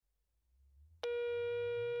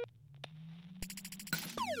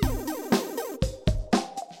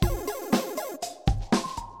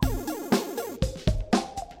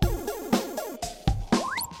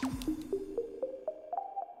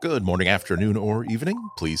Good morning, afternoon, or evening.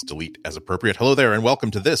 Please delete as appropriate. Hello there, and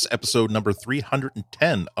welcome to this episode number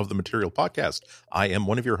 310 of the Material Podcast. I am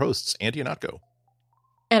one of your hosts, Andy Anatko.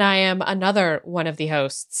 And I am another one of the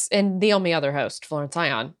hosts, and the only other host, Florence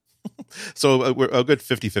Ion. So we're a good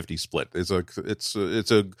 50-50 split.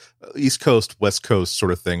 It's a East Coast, West Coast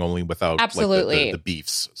sort of thing, only without Absolutely. Like the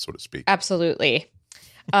beefs, so to speak. Absolutely.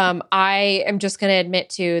 I am just going to admit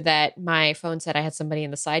to that my phone said I had somebody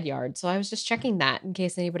in the side yard, so I was just checking that in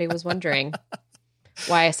case anybody was wondering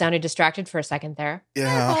why I sounded distracted for a second there.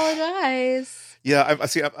 Yeah. I apologize. Yeah,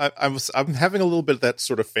 I'm having a little bit of that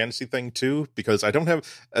sort of fantasy thing too, because I don't have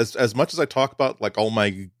as much as I talk about like all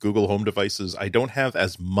my Google Home devices. I don't have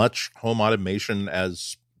as much home automation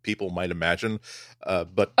as people might imagine.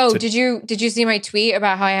 But did you see my tweet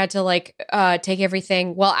about how I had to take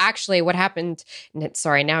everything? Well, actually, what happened?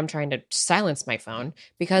 Sorry, now I'm trying to silence my phone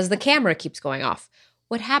because the camera keeps going off.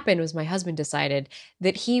 What happened was my husband decided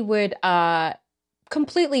that he would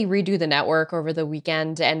completely redo the network over the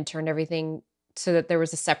weekend and turn everything so that there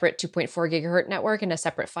was a separate 2.4 gigahertz network and a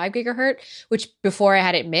separate 5 gigahertz, which before I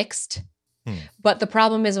had it mixed. But the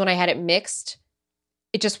problem is when I had it mixed,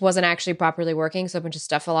 it just wasn't actually properly working. So a bunch of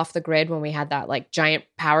stuff fell off the grid when we had that like giant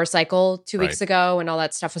power cycle 2 weeks ago and all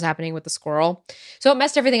that stuff was happening with the squirrel. So it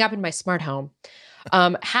messed everything up in my smart home.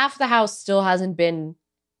 Half the house still hasn't been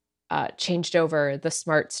changed over the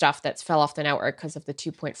smart stuff that's fell off the network because of the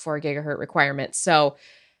 2.4 gigahertz requirement. So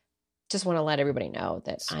just want to let everybody know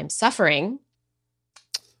that I'm suffering.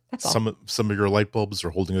 That's all. Some of your light bulbs are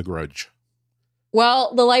holding a grudge.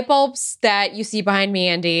 Well, the light bulbs that you see behind me,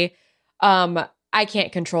 Andy, I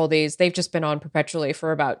can't control these. They've just been on perpetually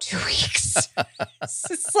for about 2 weeks.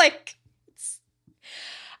 It's like,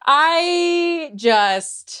 I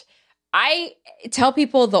tell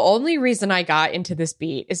people the only reason I got into this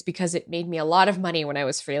beat is because it made me a lot of money when I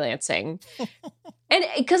was freelancing. And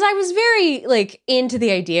because I was very into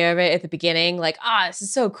the idea of it at the beginning, this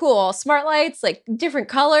is so cool. Smart lights, different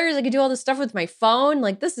colors. I could do all this stuff with my phone.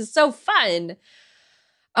 This is so fun.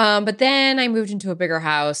 But then I moved into a bigger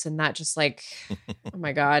house and that just oh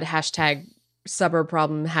my God, hashtag suburb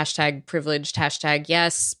problem, hashtag privileged, hashtag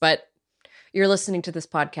yes. But you're listening to this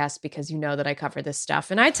podcast because you know that I cover this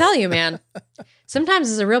stuff. And I tell you, man, sometimes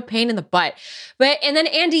it's a real pain in the butt. And then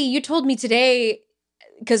Andy, you told me today,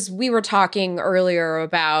 because we were talking earlier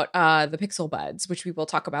about the Pixel Buds, which we will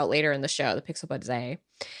talk about later in the show, the Pixel Buds A.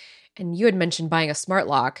 And you had mentioned buying a smart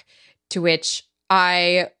lock, to which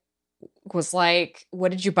I was like,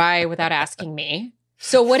 what did you buy without asking me?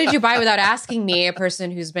 So what did you buy without asking me, a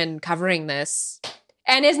person who's been covering this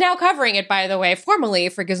and is now covering it, by the way, formally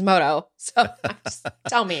for Gizmodo. So just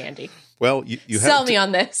tell me, Andy. Well, you sell me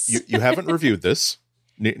on this. You haven't reviewed this.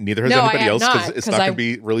 Neither has anybody else because it's not going to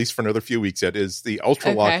be released for another few weeks yet. Is the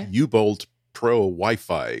Ultralock U-Bolt Pro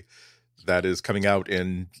Wi-Fi that is coming out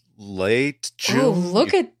in late June. Oh,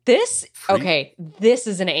 look at this. Okay, this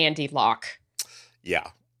is an Andy lock. Yeah.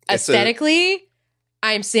 Aesthetically,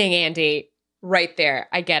 I'm seeing Andy right there.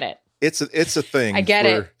 I get it. It's a thing. I get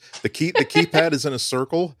it. The keypad is in a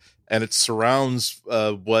circle and it surrounds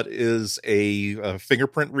what is a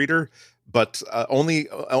fingerprint reader, but only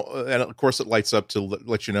and of course it lights up to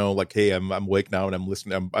let you know, hey, I'm awake now and I'm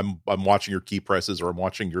listening. I'm watching your key presses or I'm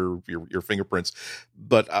watching your fingerprints.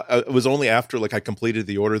 But it was only after I completed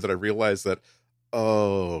the order that I realized that,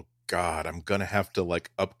 oh God, I'm gonna have to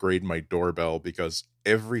upgrade my doorbell because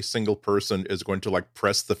every single person is going to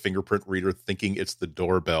press the fingerprint reader thinking it's the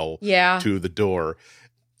doorbell to the door.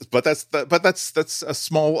 But that's a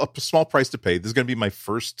small price to pay. This is going to be my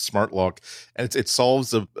first smart lock, and it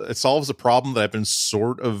solves a problem that I've been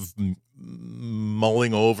sort of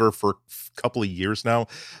mulling over for a couple of years now.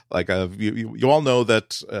 You all know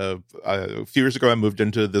that a few years ago I moved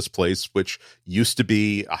into this place, which used to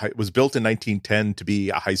be was built in 1910 to be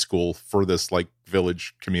a high school for this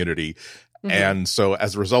village community, and so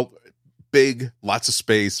as a result, big, lots of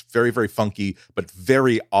space, very very funky, but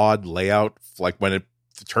very odd layout. When it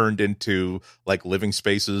turned into living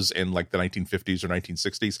spaces in the 1950s or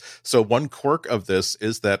 1960s. So one quirk of this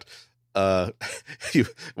is that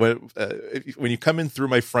when you come in through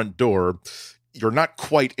my front door, you're not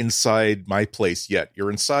quite inside my place yet.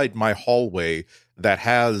 You're inside my hallway that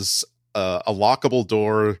has a lockable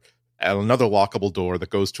door and another lockable door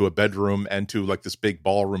that goes to a bedroom and to this big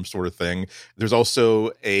ballroom sort of thing. There's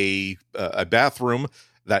also a bathroom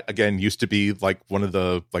that again used to be one of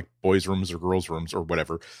the boys' rooms or girls' rooms or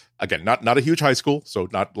whatever. Again, not a huge high school, so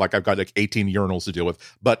not I've got 18 urinals to deal with.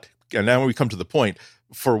 But now when we come to the point,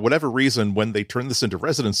 for whatever reason, when they turned this into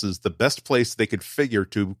residences, the best place they could figure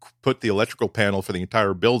to put the electrical panel for the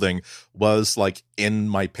entire building was in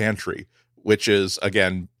my pantry, which is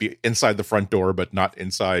again inside the front door, but not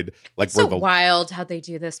inside like It's where so the wild how they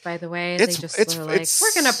do this, by the way. It's- They just it's- are like, it's-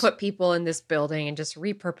 we're going to put people in this building and just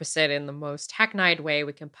repurpose it in the most hackneyed way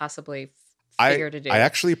we can possibly figure to do. I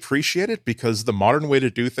actually appreciate it because the modern way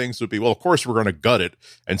to do things would be, well, of course we're going to gut it,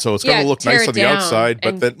 and so it's going to look tear nice it on the down outside.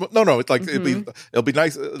 But and- then no, it's like it'll be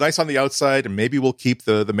nice on the outside, and maybe we'll keep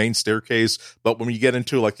the main staircase. But when you get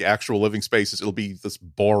into like the actual living spaces, it'll be this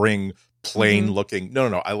boring, plain looking.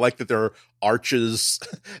 No. I like that there are arches,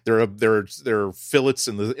 there are fillets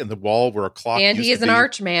in the wall where a clock. And used he is to an be.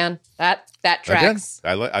 arch man. That tracks.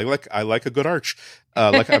 Again, I like a good arch. I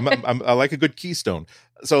like a good keystone.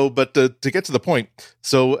 So, but to get to the point,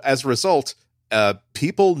 so as a result,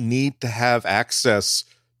 people need to have access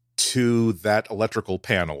to that electrical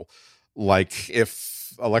panel. Like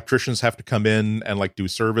if electricians have to come in and like do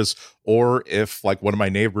service, or if like one of my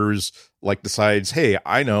neighbors like decides, hey,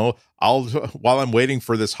 I know, while I'm waiting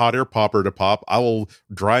for this hot air popper to pop, I will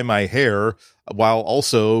dry my hair while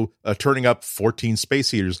also turning up 14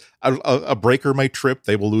 space heaters. A breaker might trip.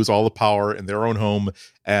 They will lose all the power in their own home,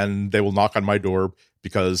 and they will knock on my door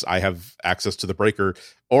because I have access to the breaker.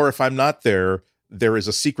 Or if I'm not there, there is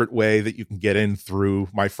a secret way that you can get in through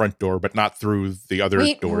my front door, but not through the other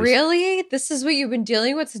Wait, doors. really? This is what you've been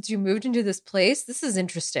dealing with since you moved into this place? This is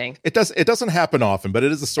interesting. It doesn't happen often, but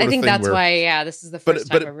it is the sort of thing I think that's where, why, this is the first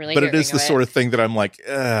time I'm really but hearing it is the of sort of thing that I'm like,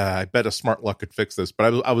 I bet a smart lock could fix this.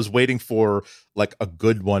 But I was waiting for like a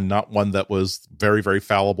good one, not one that was very, very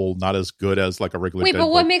fallible, not as good as like a regular. Wait, but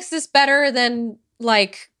what makes this better than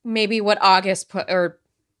like maybe what August put or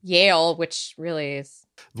Yale, which really is.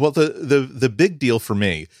 Well, the big deal for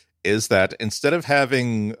me is that instead of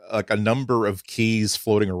having like a number of keys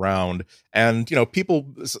floating around, and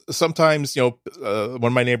people sometimes one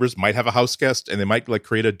of my neighbors might have a house guest and they might like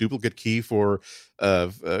create a duplicate key for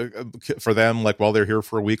them like while they're here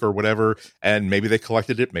for a week or whatever, and maybe they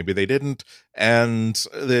collected it, maybe they didn't. And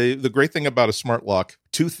the great thing about a smart lock,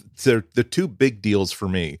 the two big deals for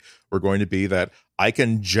me were going to be that I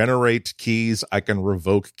can generate keys, I can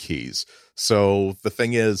revoke keys. So the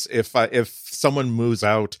thing is, if someone moves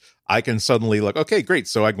out, I can suddenly like, okay, great.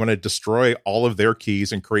 So I'm going to destroy all of their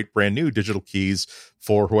keys and create brand new digital keys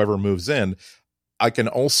for whoever moves in. I can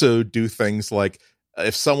also do things like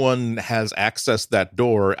if someone has accessed that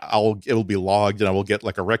door, it'll be logged and I will get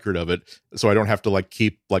like a record of it. So I don't have to like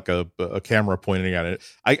keep like a camera pointing at it.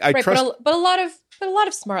 I right, trust, but a lot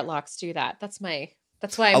of smart locks do that. That's why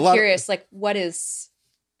I'm curious. Like, what is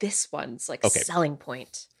this one's like selling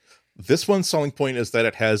point? This one's selling point is that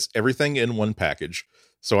it has everything in one package.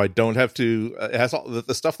 So I don't have to, it has all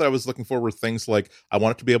the stuff that I was looking for were things like I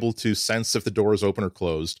want it to be able to sense if the door is open or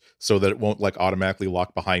closed so that it won't like automatically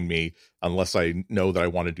lock behind me unless I know that I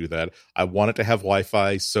want to do that. I want it to have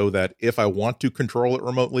Wi-Fi so that if I want to control it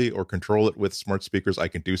remotely or control it with smart speakers, I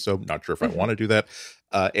can do so. Not sure if I want to do that.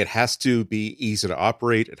 It has to be easy to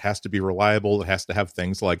operate. It has to be reliable. It has to have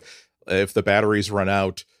things like if the batteries run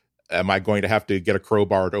out, am I going to have to get a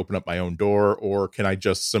crowbar to open up my own door, or can I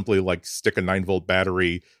just simply like stick a 9-volt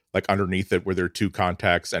battery like underneath it where there are two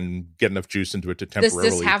contacts and get enough juice into it to temporarily?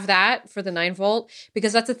 Does this have that for the 9-volt?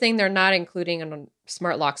 Because that's the thing they're not including on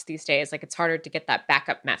smart locks these days. Like it's harder to get that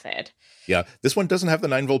backup method. Yeah, this one doesn't have the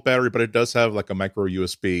 9-volt battery, but it does have like a micro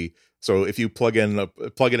USB. So if you plug it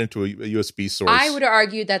into a USB source, I would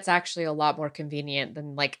argue that's actually a lot more convenient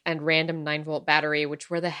than like a random 9-volt battery. Which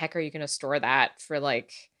where the heck are you going to store that for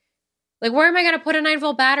like where am I going to put a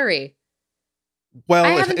 9-volt battery? Well, I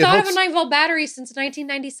haven't thought of a 9-volt battery since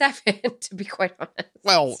 1997, to be quite honest.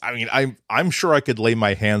 Well, I mean, I'm sure I could lay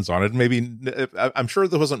my hands on it. Maybe I'm sure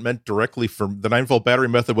that wasn't meant directly for the 9-volt battery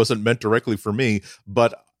method wasn't meant directly for me,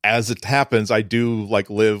 but as it happens, I do like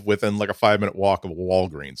live within like a 5-minute walk of a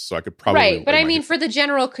Walgreens, so I could probably right. But I mean, for the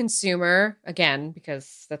general consumer, again,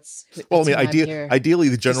 because that's well, I mean, ideally,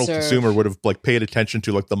 the general consumer would have like paid attention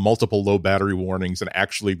to like the multiple low battery warnings and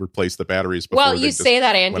actually replaced the batteries. Well, you say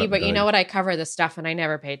that, Andy, but you know what? I cover this stuff and I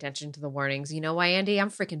never pay attention to the warnings. You know why, Andy? I'm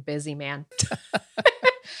freaking busy, man.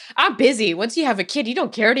 I'm busy. Once you have a kid, you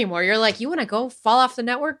don't care anymore. You're like, you want to go fall off the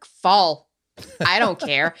network? Fall. I don't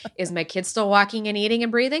care. Is my kid still walking and eating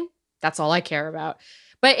and breathing? That's all I care about.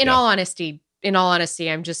 But in all honesty,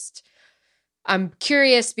 I'm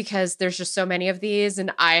curious because there's just so many of these,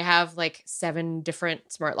 and I have like 7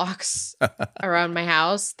 different smart locks around my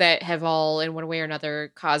house that have all in one way or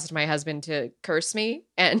another caused my husband to curse me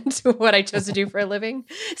and what I chose to do for a living.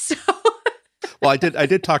 So well, I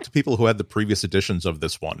did talk to people who had the previous editions of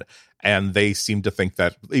this one, and they seem to think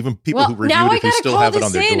that even people who reviewed it who still have it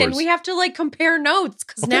on their doors. And we have to like compare notes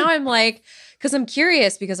because now I'm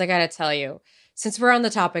curious because I got to tell you, since we're on the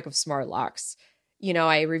topic of smart locks,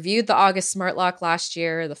 I reviewed the August smart lock last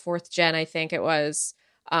year, the 4th gen, I think it was.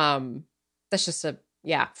 That's just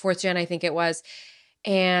 4th gen, I think it was.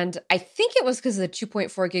 And I think it was because of the 2.4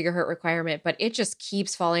 gigahertz requirement, but it just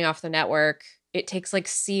keeps falling off the network. It takes like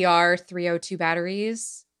CR302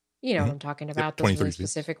 batteries. You know what I'm talking about, those really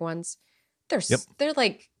specific ones. They're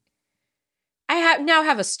like, I now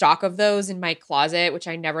have a stock of those in my closet, which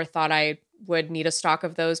I never thought I would need a stock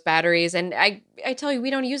of those batteries. And I tell you, we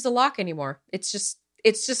don't use the lock anymore. It's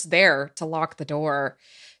just there to lock the door.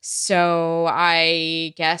 So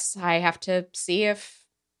I guess I have to see if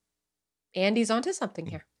Andy's onto something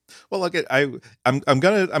here. Well, look, I'm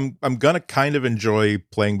gonna kind of enjoy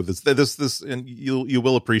playing with this, and you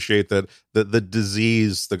will appreciate that the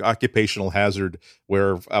disease, the occupational hazard,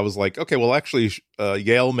 where I was like, okay, well, actually,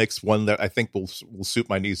 Yale makes one that I think will suit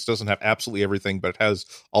my needs. It doesn't have absolutely everything, but it has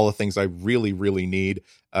all the things I really, really need,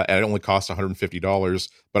 and it only costs $150.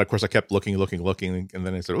 But of course, I kept looking, and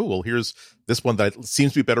then I said, oh, well, here's this one that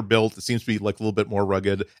seems to be better built. It seems to be like a little bit more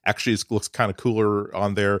rugged. Actually, it looks kind of cooler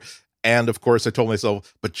on there. And of course, I told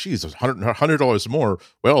myself, but geez, $100 more.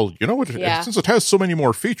 Well, you know what? Yeah. Since it has so many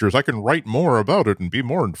more features, I can write more about it and be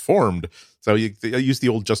more informed. So I use the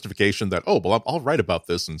old justification that, oh, well, I'll write about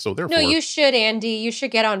this. And so therefore. No, you should, Andy. You should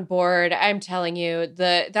get on board. I'm telling you,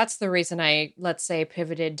 that's the reason I, let's say,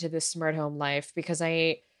 pivoted to the smart home life, because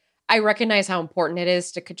I recognize how important it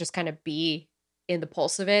is to just kind of be in the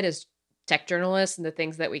pulse of it as tech journalists and the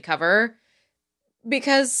things that we cover.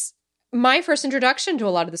 Because my first introduction to a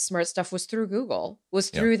lot of the smart stuff was through Google, was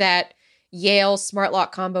through that Yale smart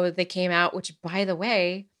lock combo that they came out, which, by the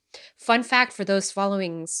way, fun fact for those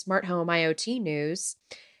following smart home IoT news,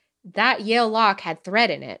 that Yale lock had Thread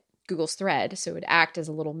in it, Google's Thread. So it would act as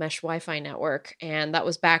a little mesh Wi-Fi network. And that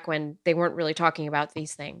was back when they weren't really talking about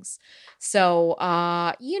these things. So,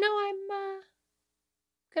 I'm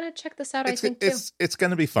gonna check this out. I think it's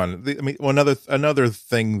gonna be fun. Another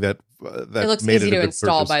thing that it looks easy to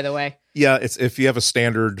install, by the way. Yeah, it's if you have a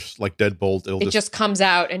standard like deadbolt, it just comes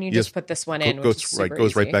out and you just put this one in. Goes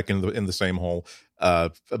right back in the same hole.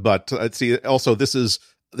 But see, also this is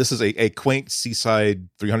a quaint seaside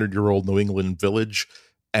 300-year-old New England village,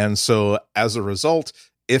 and so as a result,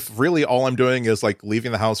 if really all I'm doing is like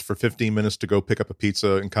leaving the house for 15 minutes to go pick up a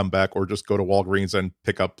pizza and come back, or just go to Walgreens and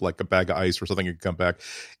pick up like a bag of ice or something and come back,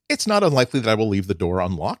 it's not unlikely that I will leave the door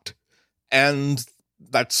unlocked. And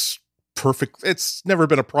that's perfect. It's never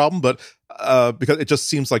been a problem, but because it just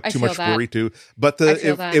seems like too much worry too. But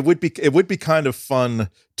it would be kind of fun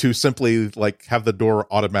to simply like have the door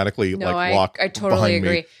automatically lock. I totally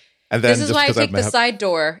agree. Me. And then this is why I take the side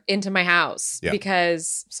door into my house,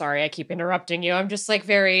 because, sorry, I keep interrupting you. I'm just like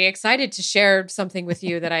very excited to share something with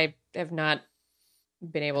you that I have not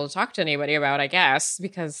been able to talk to anybody about, I guess,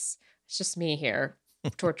 because it's just me here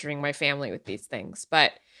torturing my family with these things.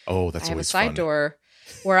 But that's I have always a side fun. door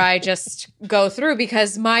where I just go through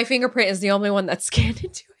because my fingerprint is the only one that's scanned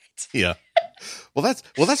into it. Yeah. Well,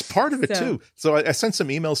 that's part of it too. So I sent some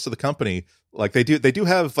emails to the company. Like they do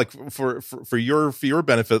have like for your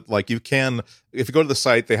benefit, like you can, if you go to the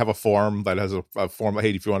site, they have a form that has a form. Hey,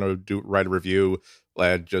 if you want to write a review,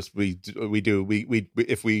 if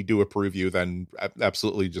we do approve you, then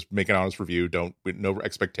absolutely just make an honest review. No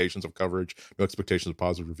expectations of coverage, no expectations of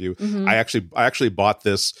positive review. Mm-hmm. I actually bought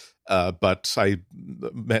this, but I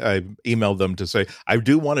emailed them to say I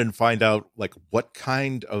do want to find out like what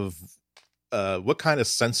kind of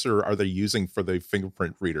sensor are they using for the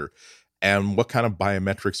fingerprint reader, and what kind of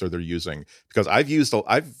biometrics are they using? Because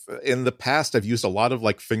in the past I've used a lot of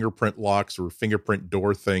like fingerprint locks or fingerprint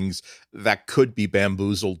door things that could be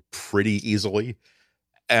bamboozled pretty easily.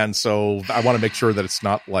 And so I want to make sure that it's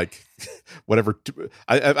not like whatever.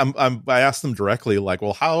 I asked them directly, like,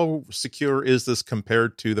 well, how secure is this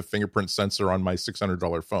compared to the fingerprint sensor on my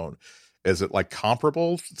 $600 phone? Is it like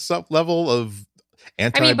comparable level of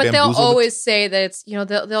but they'll always say that it's,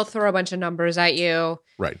 they'll throw a bunch of numbers at you,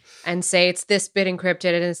 right? And say it's this bit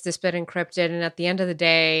encrypted and it's this bit encrypted. And at the end of the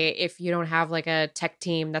day, if you don't have like a tech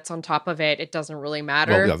team that's on top of it, it doesn't really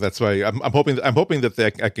matter. Well, yeah, that's why I'm hoping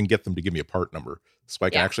that I can get them to give me a part number so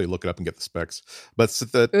I can actually look it up and get the specs. But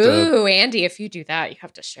Andy, if you do that, you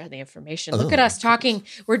have to share the information. Look at us talking.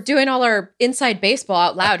 We're doing all our inside baseball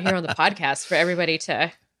out loud here on the podcast for everybody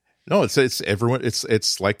to. No, it's everyone.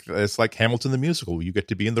 It's like Hamilton the musical. You get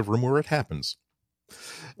to be in the room where it happens.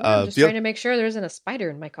 I'm just trying to make sure there isn't a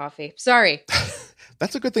spider in my coffee. Sorry.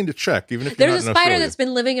 That's a good thing to check, even if you're there's a spider that's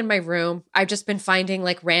been living in my room. I've just been finding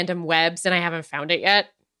like random webs, and I haven't found it yet.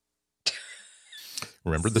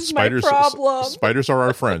 Remember, the spiders are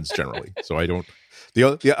our friends generally. So I don't.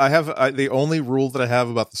 The only rule that I have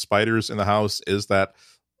about the spiders in the house is that,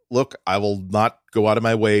 look, I will not go out of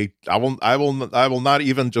my way. I will not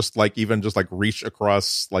even just like reach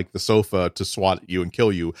across like the sofa to swat at you and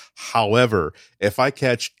kill you. However, if I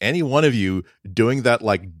catch any one of you doing that,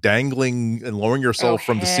 like dangling and lowering yourself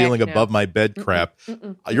from the ceiling above my bed crap,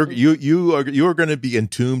 you are going to be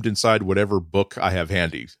entombed inside whatever book I have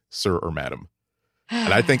handy, sir or madam.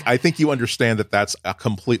 And I think you understand that that's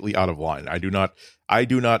completely out of line. I do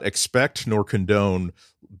not expect nor condone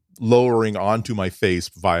lowering onto my face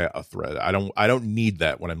via a thread. I don't need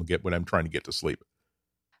that when I'm trying to get to sleep.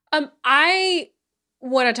 I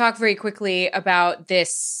want to talk very quickly about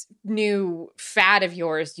this new fad of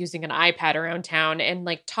yours using an iPad around town and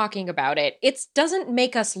like talking about it. It doesn't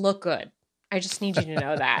make us look good. I just need you to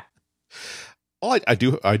know that. Well, I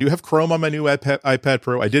do have Chrome on my new iPad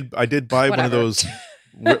Pro. I did buy one of those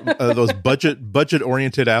those budget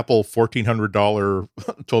oriented Apple $1,400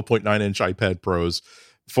 12.9 inch iPad Pros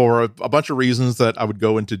for a bunch of reasons that I would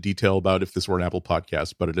go into detail about if this were an Apple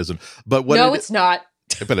podcast, but it isn't. But it's not.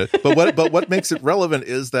 But what makes it relevant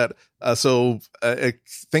is that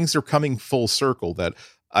things are coming full circle. That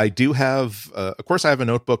I do have, of course, I have a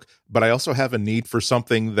notebook, but I also have a need for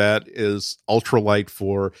something that is ultralight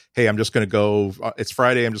for, hey, I'm just going to go, it's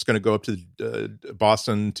Friday, I'm just going to go up to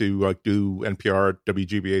Boston to do NPR at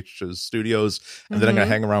WGBH's studios, and then I'm going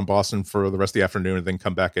to hang around Boston for the rest of the afternoon and then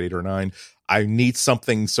come back at 8 or 9. I need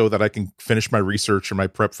something so that I can finish my research or my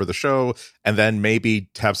prep for the show, and then maybe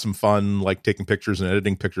have some fun, like taking pictures and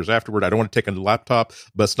editing pictures afterward. I don't want to take a laptop,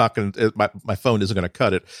 but it's not going to, my phone isn't going to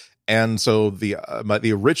cut it. And so the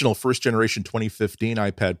original first generation 2015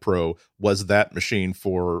 iPad Pro was that machine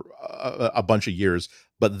for a bunch of years.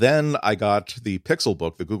 But then I got the Pixel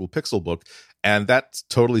Book, the Google Pixel Book, and that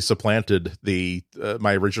totally supplanted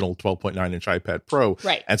my original 12.9 inch iPad Pro.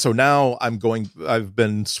 Right. And so now I've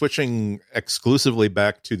been switching exclusively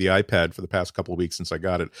back to the iPad for the past couple of weeks since I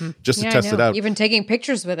got it, just to test it out. You've been taking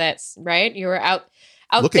pictures with it, right? You were out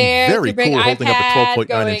looking there, very cool, holding up a 12.9 inch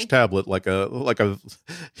going. tablet like a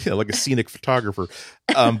scenic photographer.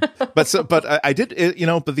 But I did,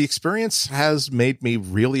 but the experience has made me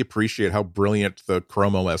really appreciate how brilliant the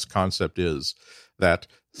Chrome OS concept is.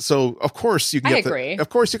 So of course you can of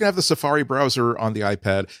course you can have the Safari browser on the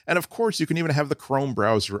iPad, and of course you can even have the Chrome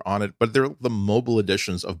browser on it, but they're the mobile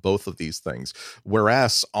editions of both of these things.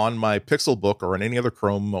 Whereas on my Pixel Book or on any other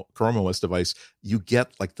Chrome OS device, you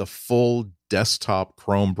get like the full desktop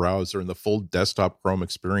Chrome browser and the full desktop Chrome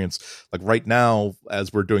experience. Like right now,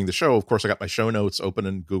 as we're doing the show, of course I got my show notes open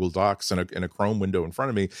in Google Docs and a Chrome window in front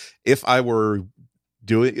of me. If I had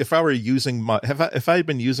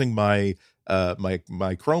been using my my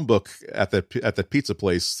Chromebook at that pizza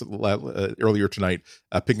place earlier tonight,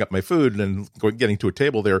 picking up my food and getting to a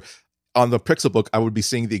table there, on the Pixel Book, I would be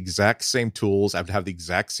seeing the exact same tools. I would have the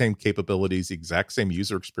exact same capabilities, the exact same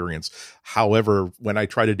user experience. However, when I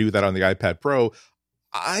try to do that on the iPad Pro,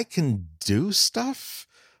 I can do stuff,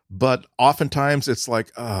 but oftentimes it's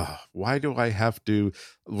like, why do I have to,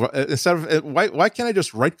 instead of, why can't I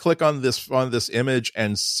just right click on this image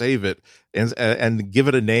and save it and give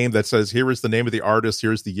it a name that says, here is the name of the artist,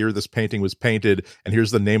 here's the year this painting was painted, and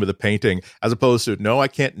here's the name of the painting, as opposed to, no, I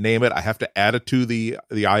can't name it. I have to add it to the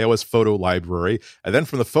iOS photo library. And then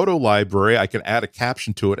from the photo library, I can add a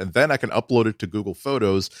caption to it, and then I can upload it to Google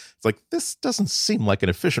Photos. It's like, this doesn't seem like an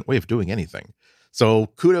efficient way of doing anything. So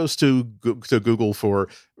kudos to Google for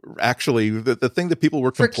actually the thing that people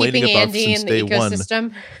were complaining about since day one.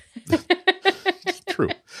 True.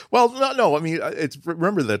 Well, no. I mean,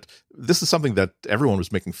 remember that this is something that everyone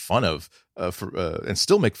was making fun of and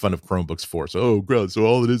still make fun of Chromebooks for. So, so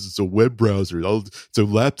all it is, it's a web browser. It's a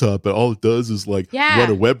laptop, but all it does is run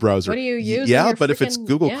a web browser. What do you use? Yeah, but if it's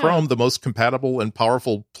Google Chrome, the most compatible and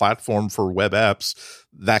powerful platform for web apps,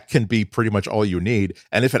 that can be pretty much all you need.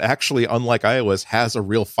 And if it actually, unlike iOS, has a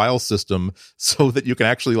real file system so that you can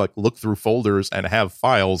actually look through folders and have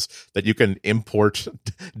files that you can import,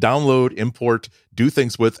 download, import, do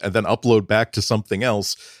things with, and then upload back to something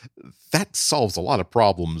else, that solves a lot of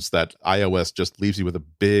problems that iOS just leaves you with a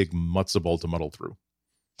big matzo ball to muddle through.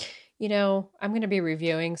 I'm going to be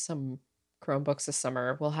reviewing some Chromebooks this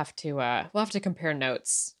summer. We'll have to compare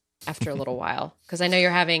notes after a little while, because I know you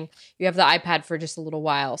have the iPad for just a little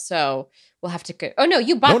while, so we'll have to. Oh no,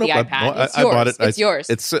 you bought the iPad. It's yours. I bought it. It's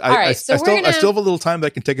yours. All right. I still have a little time that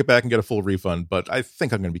I can take it back and get a full refund, but I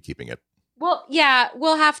think I'm going to be keeping it. Well, yeah,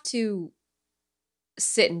 we'll have to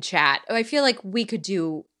sit and chat. I feel like we could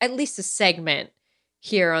do at least a segment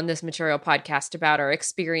here on this Material Podcast about our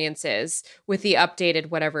experiences with the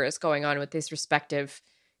updated whatever is going on with these respective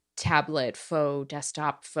tablet, faux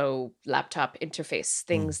desktop, faux laptop interface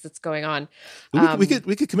things that's going on. We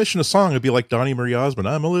could commission a song. It'd be like Donnie Marie Osmond.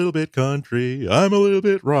 I'm a little bit country. I'm a little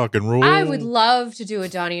bit rock and roll. I would love to do a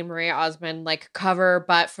Donnie and Maria Osmond like cover,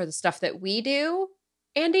 but for the stuff that we do,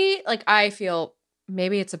 Andy, like I feel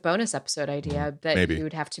maybe it's a bonus episode idea that you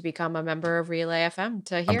would have to become a member of Relay FM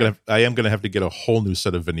to hear. I am gonna have to get a whole new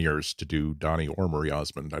set of veneers to do Donnie or Marie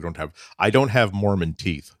Osmond. I don't have Mormon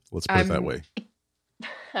teeth. Let's put it that way.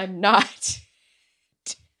 I'm not.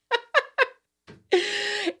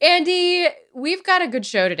 Andy, we've got a good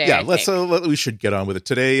show today. Yeah, we should get on with it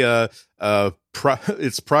today.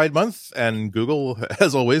 It's Pride Month, and Google,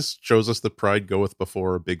 as always, shows us that pride goeth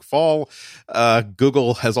before a big fall.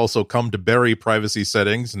 Google has also come to bury privacy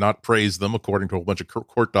settings, not praise them, according to a bunch of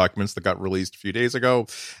court documents that got released a few days ago.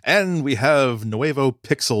 And we have Nuevo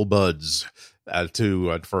Pixel Buds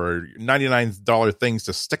for $99 things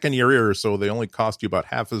to stick in your ear, so they only cost you about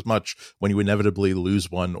half as much when you inevitably lose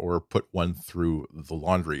one or put one through the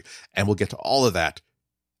laundry. And we'll get to all of that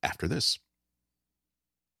after this.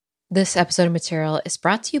 This episode of Material is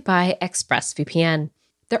brought to you by ExpressVPN.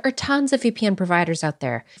 There are tons of VPN providers out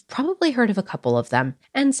there. You've probably heard of a couple of them,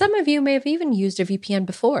 and some of you may have even used a VPN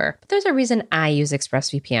before. But there's a reason I use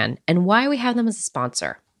ExpressVPN and why we have them as a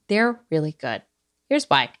sponsor. They're really good. Here's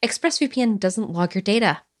why. ExpressVPN doesn't log your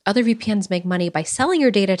data. Other VPNs make money by selling your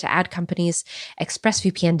data to ad companies.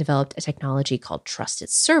 ExpressVPN developed a technology called Trusted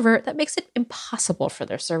Server that makes it impossible for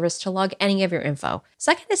their service to log any of your info.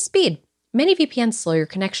 Second is speed. Many VPNs slow your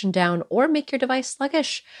connection down or make your device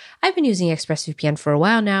sluggish. I've been using ExpressVPN for a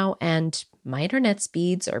while now, and my internet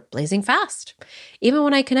speeds are blazing fast. Even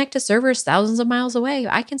when I connect to servers thousands of miles away,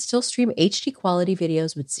 I can still stream HD quality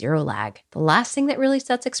videos with zero lag. The last thing that really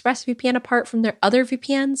sets ExpressVPN apart from their other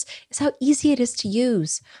VPNs is how easy it is to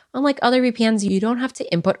use. Unlike other VPNs, you don't have to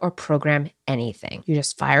input or program anything. You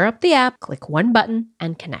just fire up the app, click one button,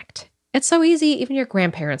 and connect. It's so easy, even your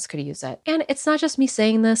grandparents could use it. And it's not just me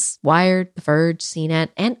saying this. Wired, The Verge, CNET,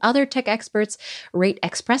 and other tech experts rate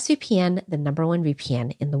ExpressVPN the #1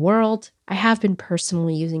 VPN in the world. I have been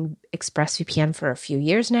personally using ExpressVPN for a few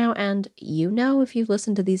years now, and you know if you've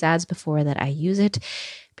listened to these ads before that I use it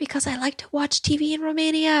because I like to watch TV in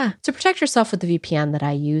Romania. To protect yourself with the VPN that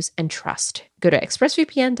I use and trust, go to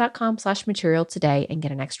expressvpn.com/material today and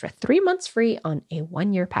get an extra 3 months free on a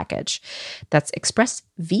 1-year package. That's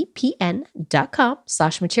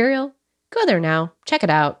expressvpn.com/material. Go there now. Check it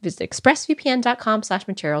out. Visit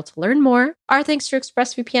expressvpn.com/material to learn more. Our thanks to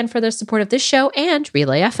ExpressVPN for their support of this show and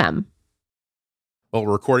Relay FM. Well,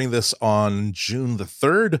 we're recording this on June the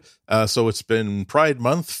 3rd, so it's been Pride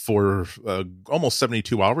Month for almost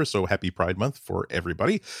 72 hours, so happy Pride Month for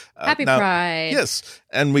everybody. Happy Pride. Yes,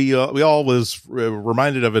 and we all was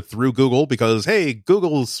reminded of it through Google because, hey,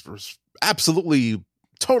 Google's absolutely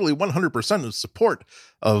totally 100% of support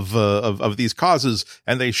of these causes,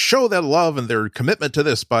 and they show that love and their commitment to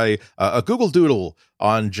this by a Google Doodle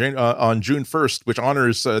on June 1st, which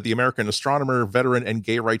honors the American astronomer, veteran, and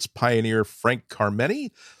gay rights pioneer Frank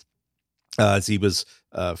Carmeni, as he was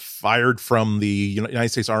fired from the United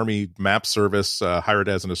States Army Map Service, hired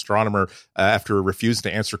as an astronomer after refusing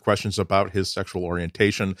to answer questions about his sexual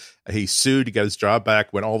orientation. He sued to get his job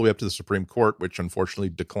back, went all the way up to the Supreme Court, which unfortunately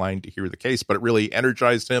declined to hear the case, but it really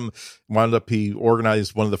energized him. He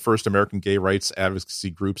organized one of the first American gay rights advocacy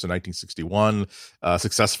groups in 1961,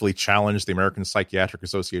 successfully challenged the American Psychiatric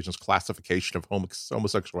Association's classification of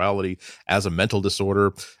homosexuality as a mental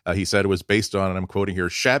disorder. He said it was based on, and I'm quoting here,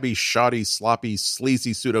 shabby, shoddy, sloppy, sleazy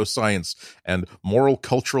pseudoscience and moral,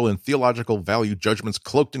 cultural, and theological value judgments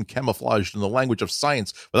cloaked and camouflaged in the language of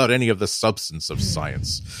science without any of the substance of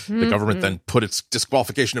science. The government then put its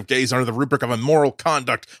disqualification of gays under the rubric of immoral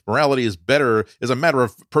conduct. Morality is a matter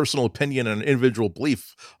of personal opinion and individual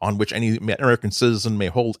belief on which any American citizen may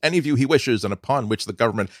hold any view he wishes and upon which the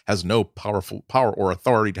government has no power or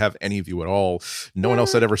authority to have any view at all. No one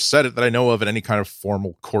else had ever said it that I know of in any kind of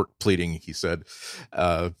formal court pleading, he said.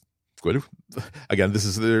 Good. Again,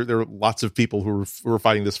 there are lots of people who are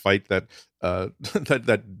fighting this fight that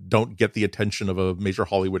that don't get the attention of a major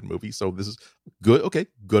Hollywood movie. So this is good. Okay,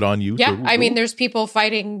 good on you. Yeah, I mean, there's people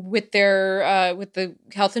fighting with their with the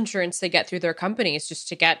health insurance they get through their companies just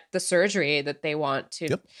to get the surgery that they want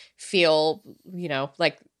to feel,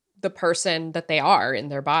 like the person that they are in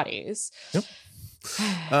their bodies. Yep.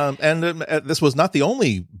 And this was not the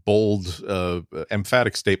only bold,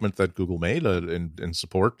 emphatic statement that Google made in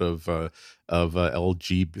support of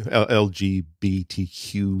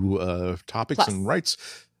LGBTQ topics and rights.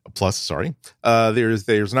 Plus, sorry. There's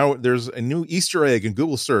a new Easter egg in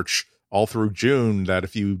Google search all through June that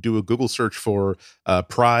if you do a Google search for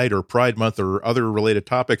Pride or Pride Month or other related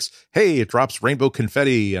topics, hey, it drops rainbow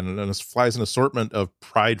confetti and it flies an assortment of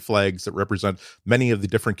pride flags that represent many of the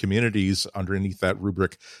different communities underneath that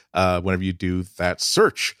rubric whenever you do that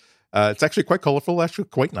search. It's actually quite colorful, actually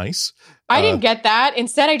quite nice. I didn't get that.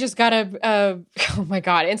 Instead, I just got oh my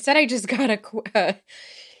God. Instead, I just got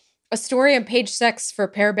a story on page 6 for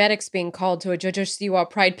paramedics being called to a JoJo Siwa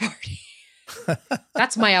Pride party.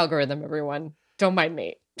 That's my algorithm, everyone. Don't mind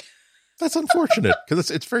me. That's unfortunate because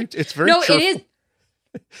it's very no, cheerful.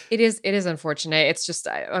 It is unfortunate. It's just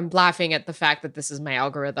I'm laughing at the fact that this is my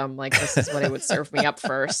algorithm. Like, this is what it would serve me up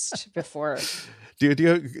first before. Do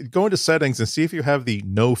you go into settings and see if you have the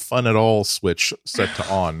no fun at all switch set to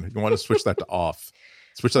on? You want to switch that to off.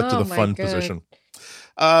 Switch that to the fun position.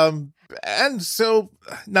 And so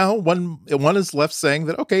now one is left saying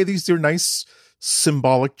that, okay, these are nice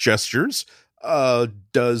symbolic gestures.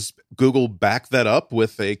 Does Google back that up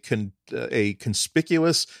with a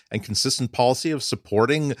conspicuous and consistent policy of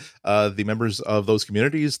supporting the members of those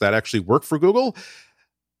communities that actually work for Google?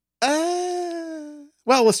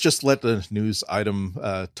 Well, let's just let the news item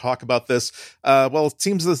talk about this. Well, it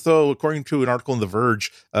seems as though, according to an article in The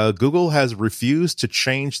Verge, Google has refused to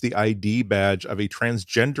change the ID badge of a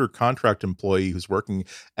transgender contract employee who's working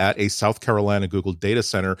at a South Carolina Google data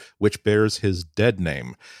center, which bears his dead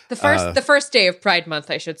name. The first day of Pride Month,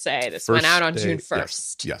 I should say. This went out on June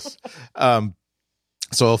 1st. Yes.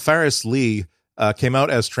 So Faris Lee came out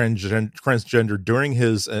as transgender during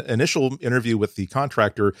his initial interview with the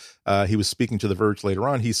contractor. He was speaking to The Verge later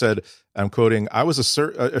on. He said, I'm quoting, "I was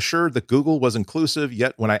assured that Google was inclusive,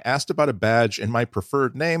 yet when I asked about a badge in my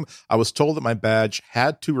preferred name, I was told that my badge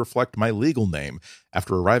had to reflect my legal name.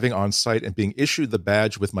 After arriving on site and being issued the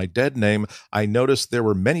badge with my dead name, I noticed there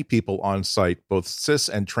were many people on site, both cis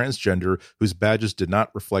and transgender, whose badges did not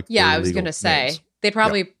reflect their legal names." Yeah, I was going to say, they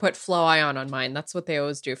probably put Flo Ion on mine. That's what they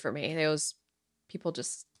always do for me. People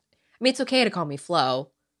just, I mean, it's okay to call me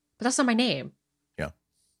Flo, but that's not my name. Yeah.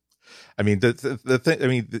 I mean, the thing, I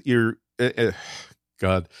mean,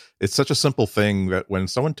 God, it's such a simple thing that when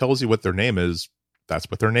someone tells you what their name is, that's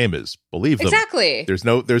what their name is. Believe them. Exactly. There's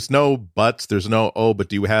no buts. There's no, oh, but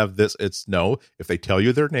do you have this? It's no. If they tell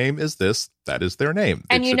you their name is this, that is their name.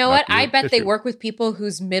 And you know what? I bet they work with people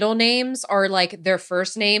whose middle names are like their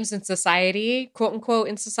first names in society, quote unquote,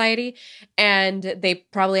 in society. And they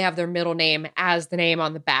probably have their middle name as the name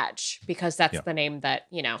on the badge because that's the name that,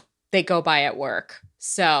 they go by at work.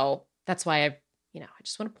 So that's why I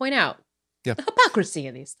just want to point out the hypocrisy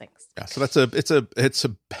of these things. Yeah, so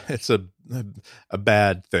it's a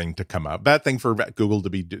bad thing to come out. Bad thing for Google to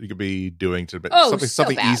be doing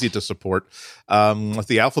something easy to support.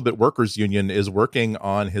 The Alphabet Workers Union is working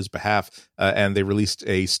on his behalf, and they released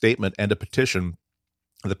a statement and a petition.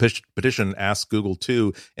 The petition asks Google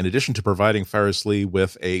to, in addition to providing Faris Lee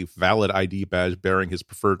with a valid ID badge bearing his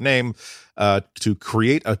preferred name, to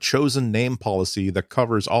create a chosen name policy that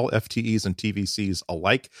covers all FTEs and TVCs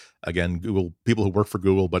alike. Again, Google, people who work for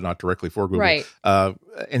Google but not directly for Google. Right.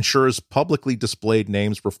 Ensures publicly displayed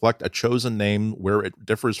names reflect a chosen name where it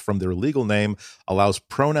differs from their legal name, allows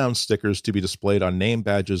pronoun stickers to be displayed on name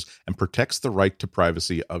badges, and protects the right to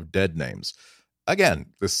privacy of dead names. Again,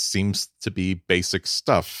 this seems to be basic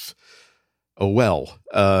stuff. Oh, well,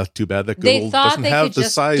 too bad that Google doesn't have the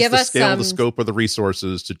size, the scale, the scope, or the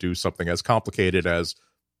resources to do something as complicated as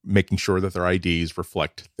making sure that their IDs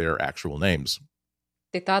reflect their actual names.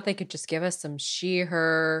 They thought they could just give us some she,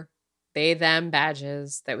 her, they, them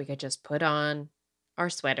badges that we could just put on our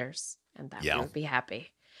sweaters and that we would be happy.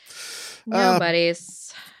 No,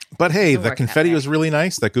 buddies. But hey, the confetti was really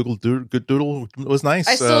nice. That Google Doodle was nice.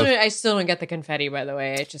 I still don't get the confetti, by the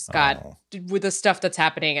way. I just got with the stuff that's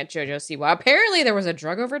happening at JoJo Siwa. Apparently, there was a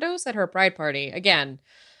drug overdose at her pride party. Again,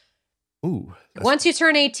 ooh. Once you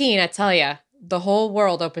turn 18, I tell you, the whole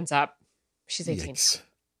world opens up. She's 18. Yikes.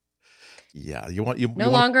 Yeah, no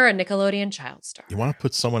longer a Nickelodeon child star. You want to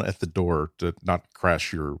put someone at the door to not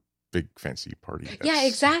crash your big fancy party. Yeah,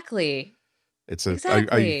 exactly. It's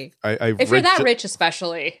exactly. If you're that rich,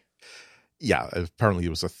 especially. Yeah, apparently it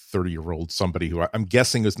was a 30-year-old somebody who I'm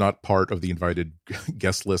guessing is not part of the invited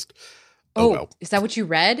guest list. Oh, well. Is that what you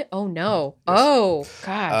read? Oh no. Yes. Oh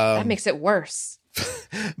gosh, that makes it worse.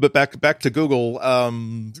 But back to Google.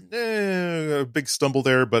 A big stumble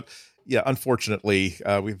there, but yeah, unfortunately,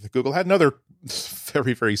 Google had another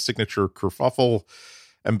very, very signature kerfuffle.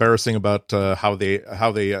 embarrassing about how they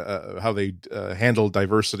handle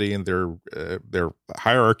diversity and their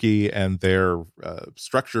hierarchy and their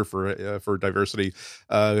structure for diversity.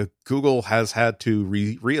 Google has had to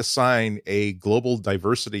reassign a global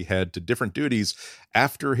diversity head to different duties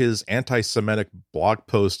after his anti-Semitic blog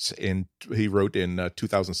posts he wrote in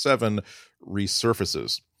 2007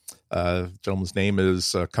 resurfaces. Gentleman's name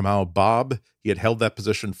is Kamal Bob. He had held that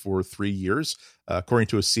position for 3 years. According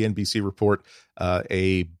to a CNBC report,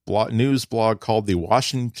 a news blog called the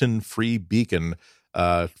Washington Free Beacon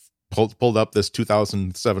pulled up this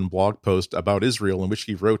 2007 blog post about Israel in which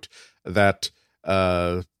he wrote that,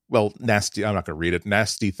 nasty, I'm not going to read it,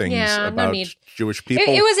 nasty things about Jewish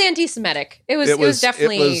people. It was anti-Semitic. It was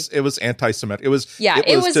definitely... It was anti-Semitic. It was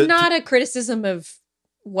not a criticism of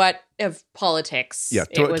politics. Yeah,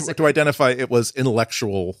 to identify it was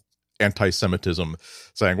intellectual anti-Semitism,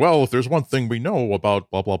 saying, well, if there's one thing we know about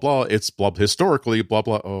blah blah blah, it's blah historically blah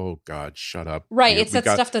blah. Oh God, shut up. Right, it's that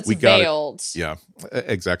stuff that's veiled. Yeah,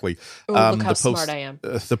 exactly. Ooh, look how smart I am.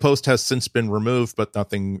 The post has since been removed, but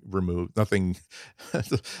nothing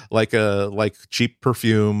like cheap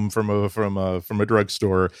perfume from a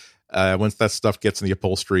drugstore. Once that stuff gets in the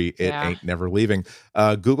upholstery, it ain't never leaving.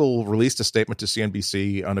 Google released a statement to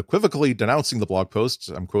CNBC unequivocally denouncing the blog post.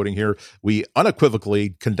 I'm quoting here: "We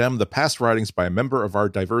unequivocally condemn the past writings by a member of our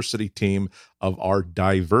diversity team that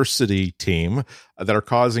are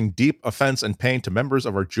causing deep offense and pain to members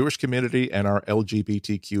of our Jewish community and our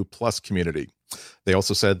LGBTQ plus community." They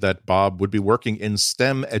also said that Bob would be working in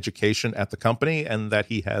STEM education at the company and that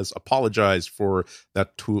he has apologized for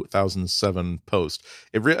that 2007 post.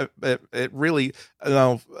 I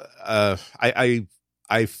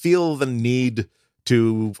feel the need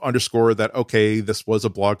to underscore that, okay, this was a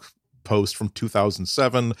blog post from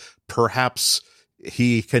 2007. Perhaps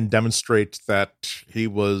he can demonstrate that he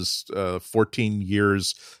was 14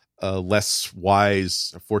 years less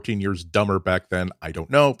wise, 14 years dumber back then. I don't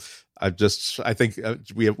know. I think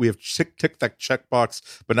we have ticked that checkbox,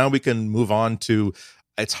 but now we can move on to.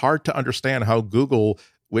 It's hard to understand how Google,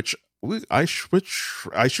 I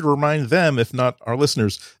should remind them, if not our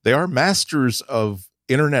listeners, they are masters of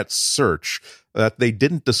internet search. That they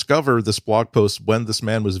didn't discover this blog post when this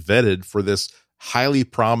man was vetted for this highly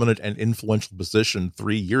prominent and influential position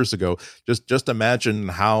 3 years ago. Just imagine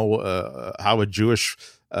how a Jewish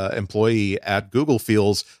employee at Google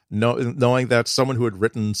feels knowing that someone who had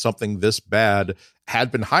written something this bad had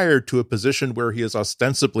been hired to a position where he is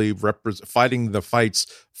ostensibly fighting the fights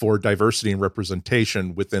for diversity and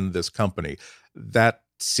representation within this company. That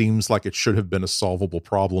seems like it should have been a solvable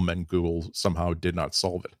problem, and Google somehow did not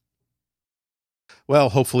solve it. Well,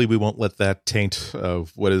 hopefully we won't let that taint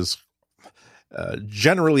of what is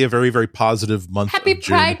generally a very, very positive month. Happy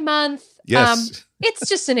Pride Month. Yes. It's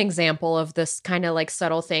just an example of this kind of like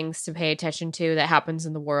subtle things to pay attention to that happens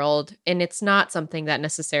in the world. And it's not something that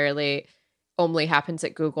necessarily only happens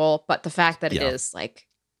at Google, but the fact that it is like,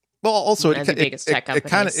 well, also the biggest tech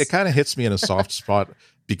companies. It kind of hits me in a soft spot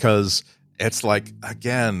because it's like,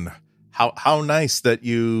 again, how nice that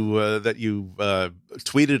you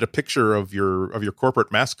tweeted a picture of your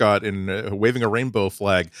corporate mascot in waving a rainbow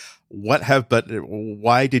flag.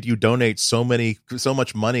 Why did you donate so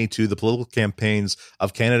much money to the political campaigns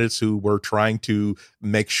of candidates who were trying to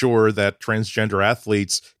make sure that transgender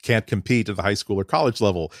athletes can't compete at the high school or college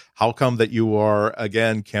level? How come that you are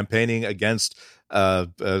again campaigning against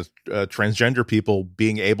transgender people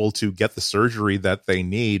being able to get the surgery that they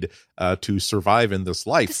need to survive in this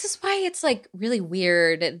life? This is why it's like really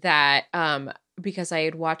weird that because I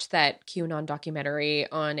had watched that QAnon documentary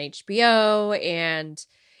on HBO and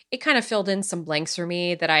it kind of filled in some blanks for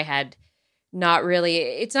me that I had not really.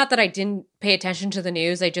 It's not that I didn't pay attention to the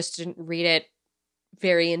news. I just didn't read it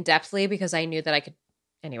very in-depthly because I knew that I could.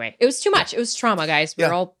 Anyway, it was too much. It was trauma, guys.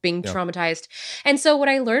 We're all being traumatized. And so what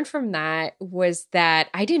I learned from that was that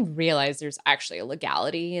I didn't realize there's actually a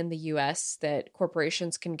legality in the US that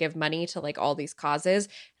corporations can give money to like all these causes.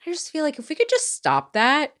 I just feel like if we could just stop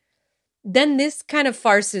that, then this kind of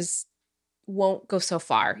farces won't go so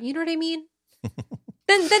far. You know what I mean?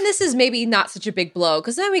 Then this is maybe not such a big blow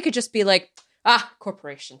because then we could just be like,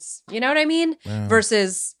 corporations. You know what I mean? Yeah.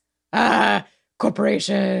 Versus,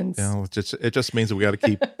 corporations. Yeah, it just means that we got to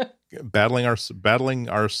keep battling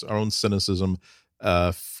our own cynicism,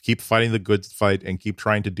 keep fighting the good fight, and keep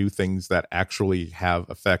trying to do things that actually have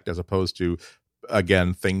effect, as opposed to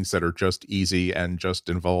again, things that are just easy and just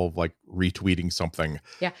involve like retweeting something.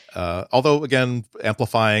 Yeah. Although, again,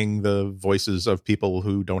 amplifying the voices of people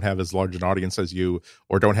who don't have as large an audience as you,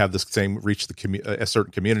 or don't have the same reach a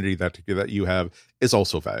certain community that you have, is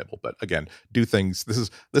also valuable. But again, do things.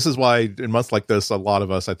 This is why in months like this, a lot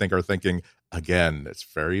of us, I think, are thinking, again, it's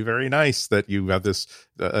very, very nice that you have this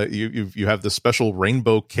you have this special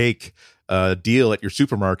rainbow cake deal at your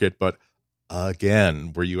supermarket, but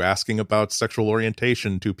again, were you asking about sexual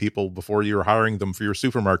orientation to people before you were hiring them for your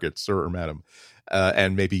supermarket, sir or madam?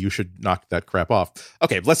 And maybe you should knock that crap off.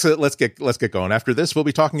 Okay, let's get going. After this, we'll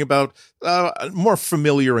be talking about more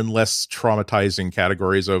familiar and less traumatizing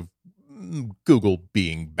categories of Google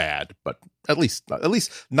being bad, but at least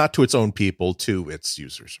not to its own people, to its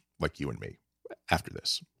users like you and me. After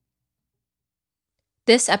this.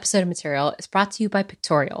 This episode of material is brought to you by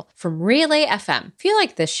Pictorial from Relay FM. If you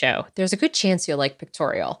like this show, there's a good chance you'll like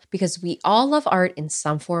Pictorial, because we all love art in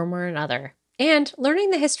some form or another. And learning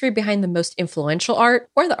the history behind the most influential art,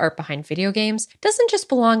 or the art behind video games, doesn't just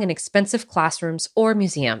belong in expensive classrooms or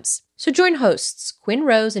museums. So join hosts Quinn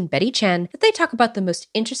Rose and Betty Chen as they talk about the most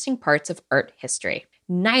interesting parts of art history.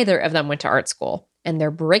 Neither of them went to art school, and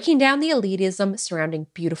they're breaking down the elitism surrounding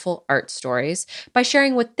beautiful art stories by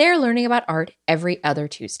sharing what they're learning about art every other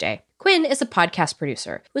Tuesday. Quinn is a podcast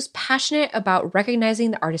producer who's passionate about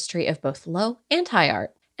recognizing the artistry of both low and high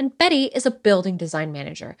art. And Betty is a building design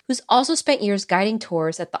manager who's also spent years guiding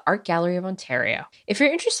tours at the Art Gallery of Ontario. If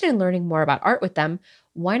you're interested in learning more about art with them,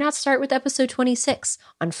 why not start with episode 26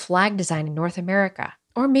 on flag design in North America?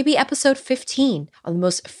 Or maybe episode 15 on the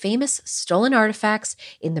most famous stolen artifacts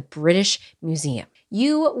in the British Museum.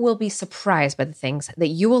 You will be surprised by the things that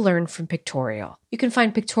you will learn from Pictorial. You can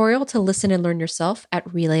find Pictorial to listen and learn yourself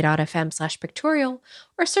at relay.fm/pictorial,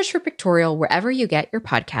 or search for Pictorial wherever you get your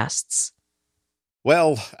podcasts.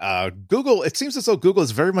 Well, Google, it seems as though Google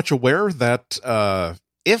is very much aware that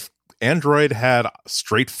if Android had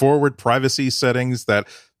straightforward privacy settings that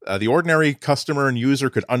the ordinary customer and user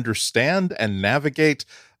could understand and navigate,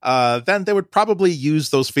 then they would probably use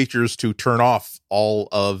those features to turn off all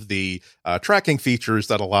of the tracking features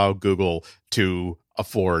that allow Google to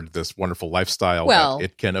afford this wonderful lifestyle that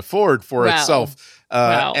it can afford for itself.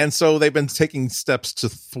 And so they've been taking steps to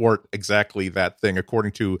thwart exactly that thing,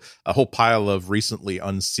 according to a whole pile of recently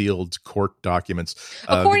unsealed court documents.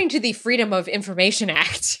 According to the Freedom of Information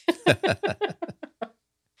Act.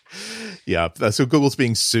 Yeah, so Google's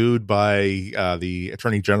being sued by the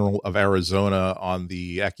Attorney General of Arizona on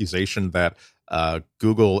the accusation that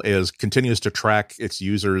Google continues to track its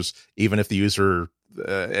users, even if the user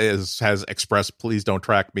has expressed, please don't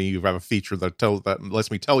track me. You have a feature that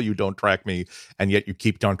lets me tell you don't track me, and yet you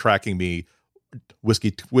keep on tracking me.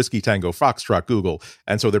 Whiskey Tango Foxtrot Google.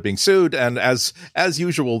 And so they're being sued, and as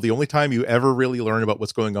usual, the only time you ever really learn about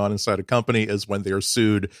what's going on inside a company is when they are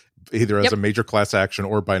sued, either as a major class action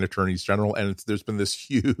or by an attorney general. And there's been this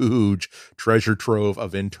huge treasure trove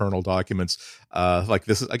of internal documents. Like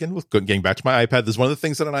this is, again, getting back to my iPad, this is one of the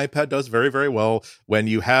things that an iPad does very, very well. When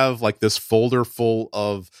you have like this folder full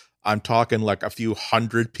of, I'm talking like a few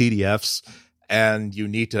hundred PDFs, and you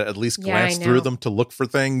need to at least glance through them to look for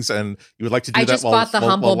things, and you would like to do that. I just bought the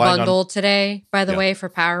Humble Bundle today, by the way, for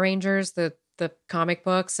Power Rangers, the comic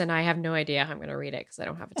books, and I have no idea how I'm going to read it because I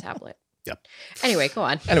don't have a tablet. Yeah. Anyway, go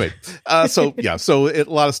on. Anyway, so a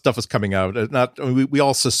lot of stuff is coming out. We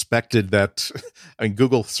all suspected that. I mean,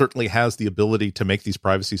 Google certainly has the ability to make these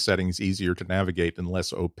privacy settings easier to navigate and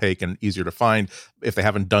less opaque and easier to find. If they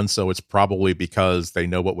haven't done so, it's probably because they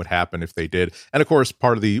know what would happen if they did. And of course,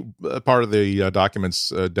 part of the documents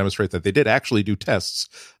demonstrate that they did actually do tests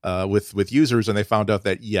with users, and they found out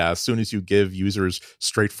that as soon as you give users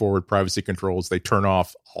straightforward privacy controls, they turn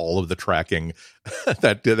off all of the tracking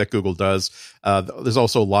that Google does. There's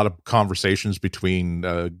also a lot of conversations between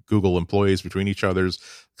Google employees, between each other's,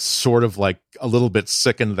 sort of like a little bit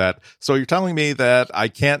sickened that, so you're telling me that I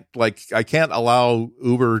can't allow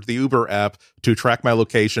the Uber app to track my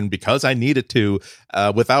location because I need it to,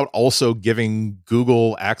 without also giving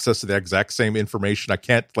Google access to the exact same information. I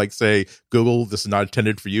can't say, Google, this is not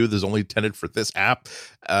intended for you. This is only intended for this app.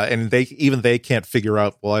 And they can't figure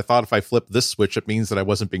out, well, I thought if I flip this switch, it means that I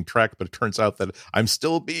wasn't being tracked, but it turns out that I'm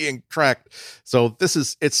still being tracked. So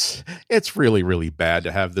it's really, really bad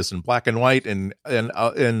to have this in black and white and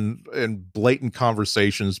blatant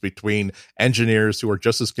conversations between engineers who are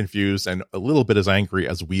just as confused and a little bit as angry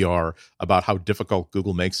as we are about how difficult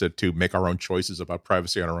Google makes it to make our own choices about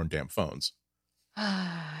privacy on our own damn phones.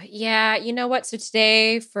 Yeah, you know what? So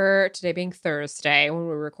today being Thursday, when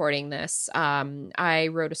we're recording this, I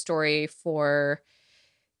wrote a story for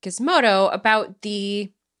Gizmodo about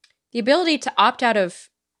the the ability to opt out of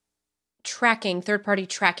tracking, third-party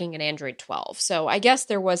tracking in Android 12. So I guess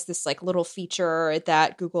there was this like little feature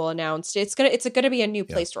that Google announced. It's gonna be a new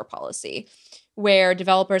Play Store policy where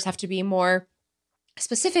developers have to be more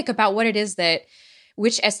specific about what it is that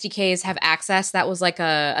which SDKs have access. That was like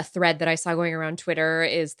a thread that I saw going around Twitter,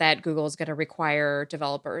 is that Google is going to require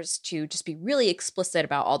developers to just be really explicit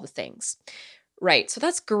about all the things. Right. So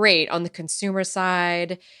that's great on the consumer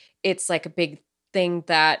side. It's like a big thing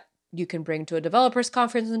that you can bring to a developers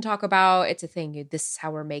conference and talk about. It's a thing. This is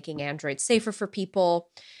how we're making Android safer for people.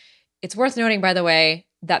 It's worth noting, by the way,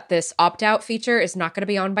 that this opt-out feature is not going to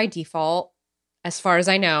be on by default, as far as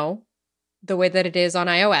I know, the way that it is on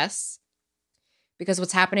iOS. Because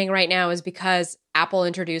what's happening right now is because Apple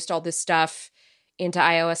introduced all this stuff into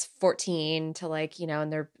iOS 14 to like,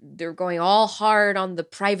 and they're going all hard on the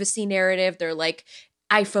privacy narrative. They're like,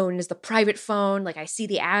 iPhone is the private phone. Like I see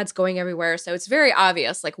the ads going everywhere. So it's very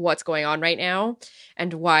obvious like what's going on right now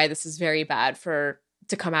and why this is very bad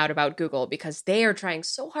to come out about Google, because they are trying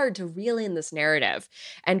so hard to reel in this narrative.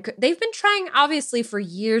 And they've been trying obviously for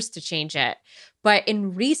years to change it. But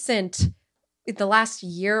in the last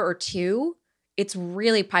year or two, it's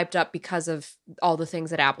really piped up because of all the things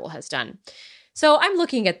that Apple has done. So I'm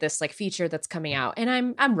looking at this like feature that's coming out,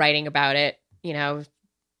 and I'm writing about it,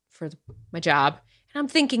 for my job. And I'm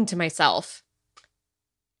thinking to myself,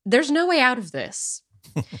 there's no way out of this.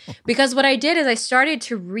 Because what I did is I started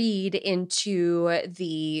to read into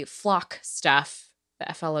the FLoC stuff, the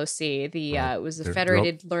FLOC, it was the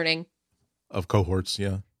federated learning of cohorts.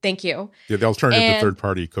 Yeah. Thank you. Yeah, the alternative to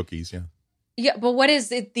third-party cookies. Yeah. Yeah, but what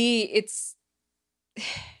is it?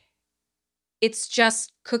 It's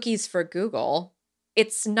just cookies for Google.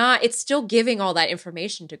 It's still giving all that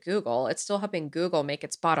information to Google. It's still helping Google make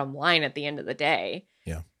its bottom line at the end of the day.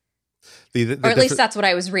 Yeah. Or at least that's what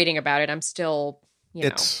I was reading about it. I'm still,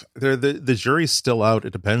 the jury's still out.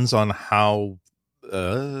 It depends on how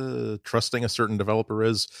trusting a certain developer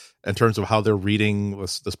is in terms of how they're reading the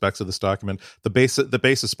specs of this document. The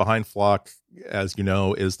basis behind FLoC, as you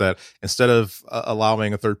know, is that instead of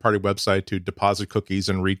allowing a third-party website to deposit cookies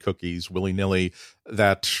and read cookies willy-nilly,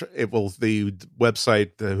 that the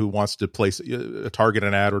website who wants to place target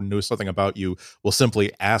an ad or know something about you will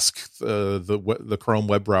simply ask the Chrome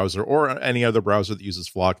web browser or any other browser that uses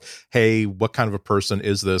FLoC, hey, what kind of a person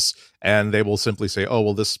is this? And they will simply say, oh,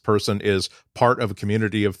 well, this person is part of a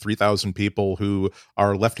community of 3,000 people who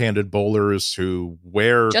are left-handed bowlers who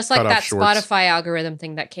wear just like that shorts. Spotify algorithm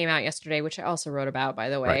thing that came out yesterday, which I also wrote about, by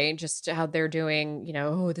the way. Right. Just how they're doing,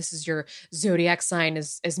 this is your zodiac sign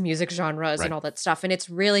as music genres right. and all that stuff. And it's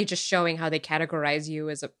really just showing how they categorize you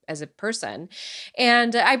as a person.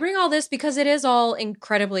 And I bring all this because it is all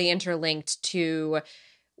incredibly interlinked to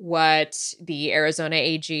what the Arizona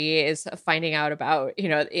AG is finding out about,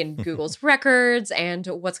 in Google's records and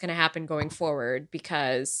what's going to happen going forward.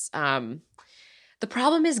 Because the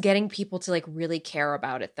problem is getting people to like really care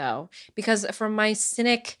about it, though. Because from my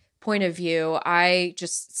cynic point of view, I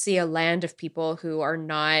just see a land of people who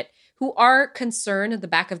are concerned at the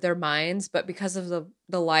back of their minds, but because of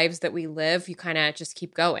the lives that we live, you kind of just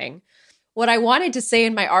keep going. What I wanted to say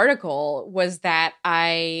in my article was that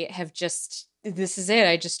this is it.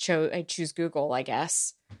 I choose Google, I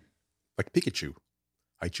guess. Like Pikachu.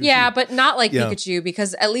 I choose Yeah, you. but not like Pikachu,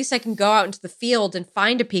 because at least I can go out into the field and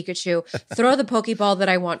find a Pikachu, throw the Pokeball that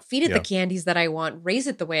I want, feed it the candies that I want, raise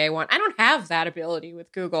it the way I want. I don't have that ability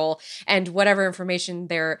with Google and whatever information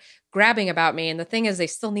they're grabbing about me. And the thing is, they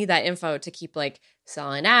still need that info to keep like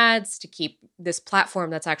selling ads, to keep this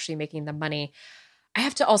platform that's actually making them money. I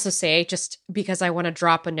have to also say, just because I want to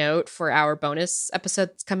drop a note for our bonus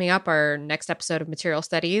episode that's coming up, our next episode of Material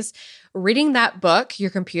Studies, reading that book, Your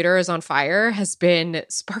Computer is on Fire, has been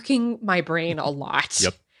sparking my brain a lot.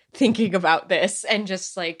 Yep. Thinking about this and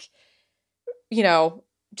just like,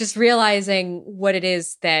 just realizing what it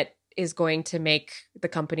is that is going to make the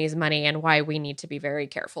companies money and why we need to be very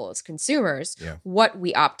careful as consumers, what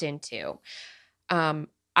we opt into.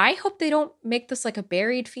 I hope they don't make this like a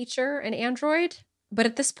buried feature in Android. But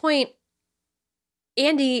at this point,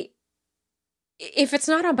 Andy, if it's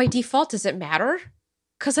not on by default, does it matter?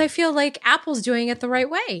 Because I feel like Apple's doing it the right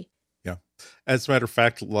way. Yeah. As a matter of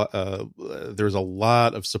fact, there's a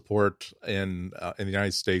lot of support in the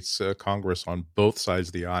United States Congress on both sides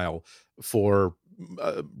of the aisle for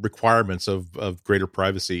requirements of greater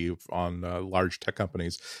privacy on large tech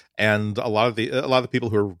companies, and a lot of the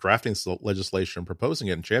people who are drafting this legislation, proposing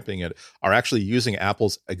it, and championing it are actually using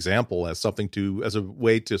Apple's example as a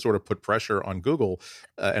way to sort of put pressure on Google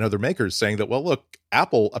and other makers, saying that, well, look,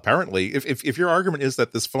 Apple, apparently, if your argument is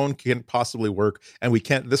that this phone can't possibly work and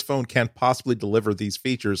this phone can't possibly deliver these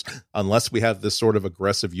features unless we have this sort of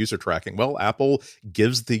aggressive user tracking, well, Apple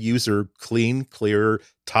gives the user clean, clear,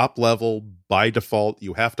 top level by default.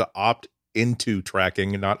 You have to opt into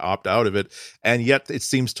tracking and not opt out of it, and yet it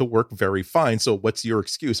seems to work very fine. So what's your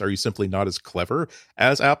excuse? Are you simply not as clever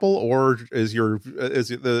as Apple, or is your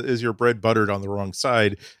bread buttered on the wrong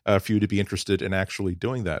side for you to be interested in actually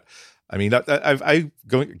doing that? I mean,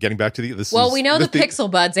 getting back to this. Well, we know the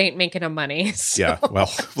Pixel Buds ain't making them money. So. Yeah,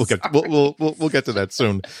 well, we'll get to that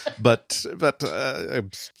soon. But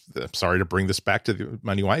I'm sorry to bring this back to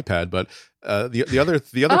my new iPad, but the other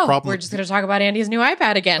problem. We're just going to talk about Andy's new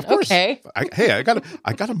iPad again. Okay. I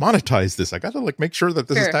gotta monetize this. I gotta make sure that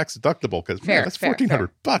this is tax deductible, because that's $1,400.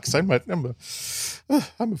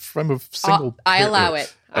 I'm a single. I allow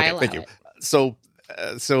it. Okay, thank you. So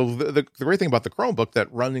the great thing about the Chromebook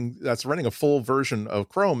that's running a full version of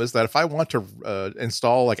Chrome is that if I want to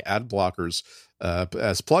install like ad blockers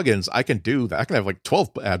as plugins, I can do that. I can have like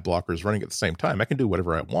 12 ad blockers running at the same time. I can do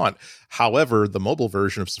whatever I want. However, the mobile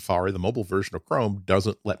version of Safari, the mobile version of Chrome,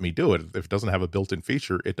 doesn't let me do it. If it doesn't have a built-in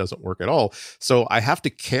feature, it doesn't work at all. So I have to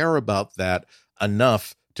care about that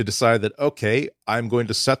enough to decide that, okay, I'm going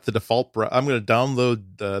to set the default I'm going to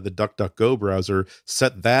download the DuckDuckGo browser,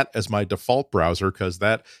 set that as my default browser, because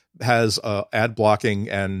that has ad blocking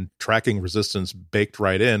and tracking resistance baked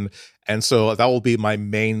right in. And so that will be my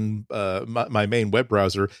main my main web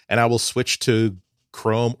browser, and I will switch to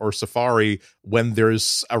Chrome or Safari when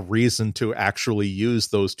there's a reason to actually use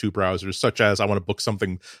those two browsers, such as I want to book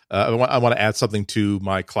something, I want to add something to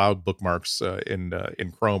my cloud bookmarks in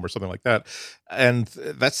Chrome or something like that. And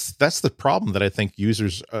that's the problem that I think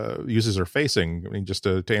users are facing. I mean, just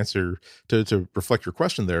to answer to reflect your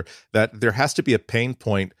question there, that there has to be a pain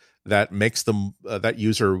point that makes them that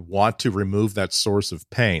user want to remove that source of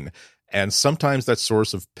pain, and sometimes that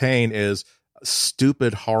source of pain is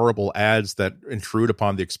stupid, horrible ads that intrude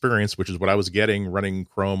upon the experience, which is what I was getting running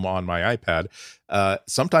Chrome on my iPad.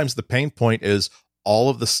 Sometimes the pain point is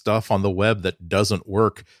all of the stuff on the web that doesn't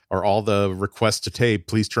work, or all the requests to, hey,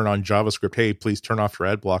 please turn on JavaScript. Hey, please turn off your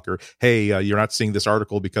ad blocker. Hey, you're not seeing this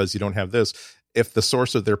article because you don't have this. If the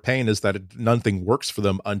source of their pain is that nothing works for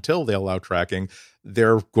them until they allow tracking,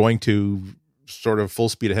 they're going to sort of full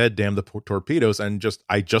speed ahead, damn the torpedoes, and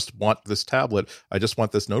I just want this tablet, I just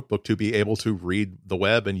want this notebook to be able to read the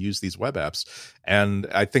web and use these web apps. And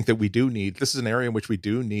I think that this is an area in which we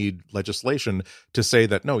do need legislation to say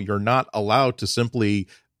that, no, you're not allowed to simply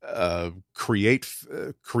create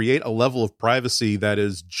a level of privacy that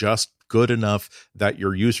is just good enough that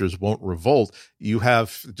your users won't revolt. You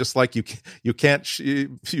have, just like you can't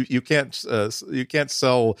sell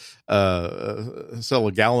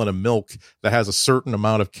a gallon of milk that has a certain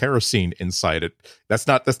amount of kerosene inside it. That's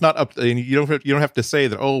not up. You don't have to say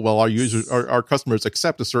that, oh, well, our customers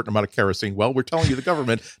accept a certain amount of kerosene. Well, we're telling you, the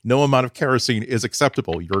government, no amount of kerosene is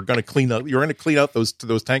acceptable. You're going to clean out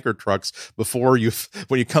those tanker trucks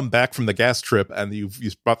when you come back from the gas trip, and you're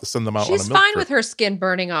about to send them out. She's on a milk fine trip. with her skin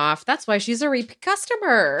burning off. That's why she's a repeat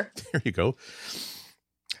customer. There you go.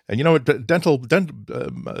 And you know what?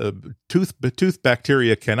 Tooth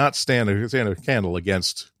bacteria cannot stand a candle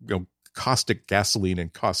against caustic gasoline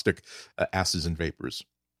and caustic acids and vapors.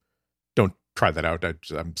 Don't try that out.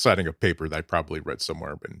 I'm citing a paper that I probably read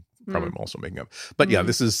somewhere, and probably I'm also making up. But yeah,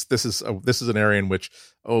 this is an area in which,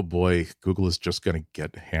 oh boy, Google is just going to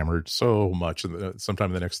get hammered so much sometime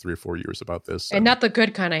in the next 3 or 4 years about this, and not the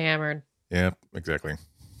good kind of hammered. Yeah, exactly.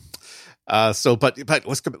 But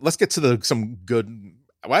let's get to some good,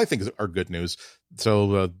 what I think are good news.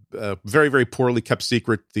 So, very, very poorly kept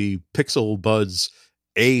secret, the Pixel Buds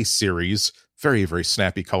A series, very, very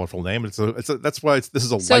snappy, colorful name. That's why this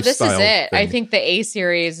is a lifestyle. So this is it. Thing. I think the A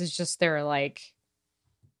series is just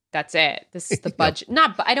that's it. This is the budget.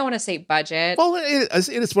 I don't want to say budget. Well, it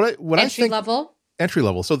is what I think. Entry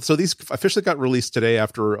level. So these officially got released today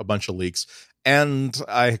after a bunch of leaks, and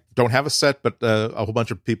I don't have a set, but a whole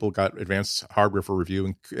bunch of people got advanced hardware for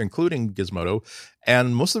review, including Gizmodo,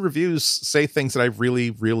 and most of the reviews say things that I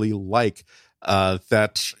really, really like.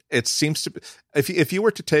 That it seems to be, if you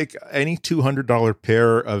were to take any $200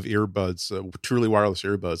 pair of earbuds, truly wireless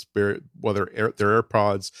earbuds, whether they're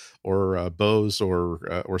AirPods or Bose or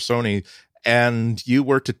Sony, and you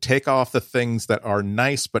were to take off the things that are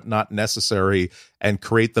nice but not necessary and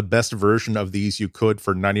create the best version of these you could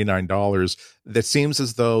for $99, that seems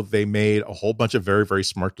as though they made a whole bunch of very, very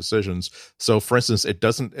smart decisions. So for instance,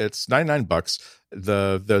 it's $99.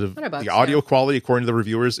 The $100, audio yeah. quality, according to the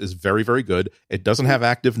reviewers, is very, very good. It doesn't have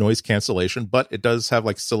active noise cancellation, but it does have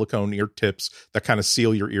like silicone ear tips that kind of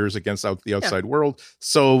seal your ears against the outside world.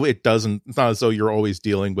 So it's not as though you're always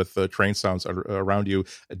dealing with train sounds around you.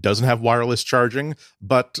 It doesn't have wireless charging,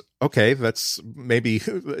 but okay, that's maybe,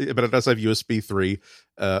 but it does have USB 3,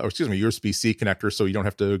 USB-C connector, so you don't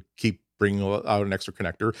have to keep bringing out an extra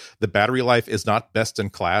connector. The battery life is not best in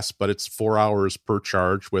class, but it's 4 hours per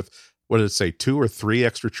charge with, what did it say, 2 or 3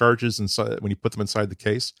 extra charges inside when you put them inside the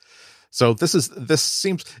case. So this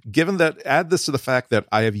seems, given that, add this to the fact that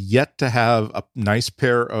I have yet to have a nice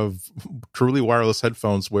pair of truly wireless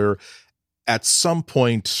headphones where at some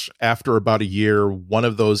point after about a year, one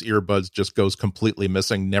of those earbuds just goes completely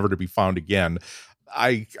missing, never to be found again.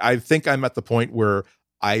 I think I'm at the point where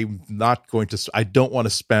I don't want to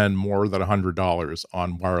spend more than $100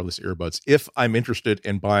 on wireless earbuds if I'm interested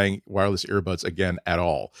in buying wireless earbuds again at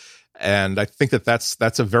all. And I think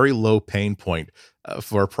that's a very low pain point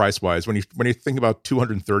for price wise. When you think about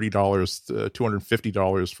 $230,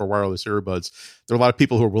 $250 for wireless earbuds, there are a lot of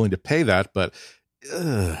people who are willing to pay that, but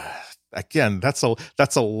again, that's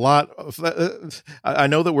a lot of, I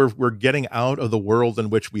know that we're getting out of the world in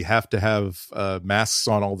which we have to have masks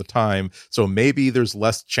on all the time. So maybe there's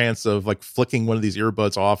less chance of like flicking one of these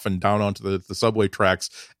earbuds off and down onto the subway tracks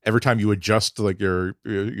every time you adjust like your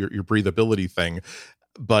breathability thing.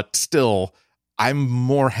 But still, I'm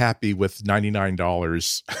more happy with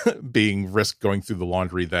 $99 being risked going through the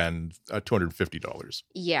laundry than $250.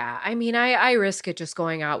 Yeah, I mean, I risk it just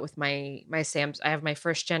going out with my I have my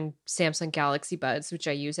first gen Samsung Galaxy Buds, which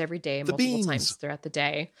I use every day, multiple times throughout the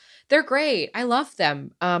day. They're great. I love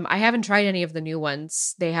them. I haven't tried any of the new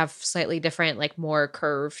ones. They have slightly different, like more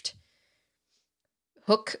curved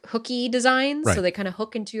hooky designs, right. So they kind of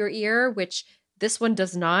hook into your ear, which this one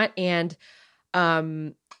does not. And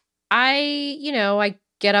I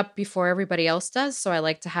get up before everybody else does, so I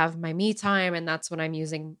like to have my me time, and that's when I'm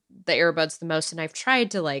using the earbuds the most. And I've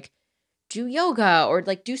tried to like do yoga or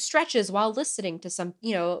like do stretches while listening to something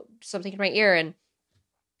in my ear. And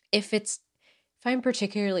if I'm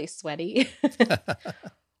particularly sweaty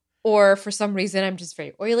or for some reason I'm just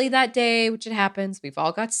very oily that day, which it happens, we've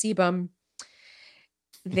all got sebum,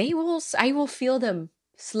 I will feel them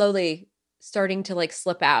slowly starting to like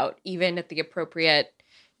slip out, even at the appropriate,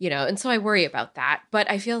 and so I worry about that. But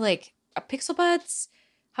I feel like a Pixel Buds,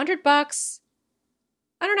 $100,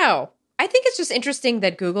 I don't know. I think it's just interesting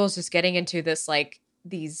that Google's just getting into this, like,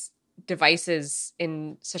 these devices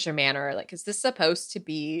in such a manner. Like, is this supposed to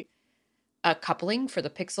be a coupling for the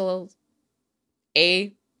Pixel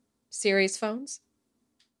A series phones?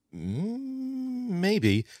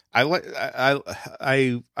 Maybe. I've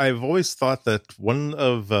always thought that one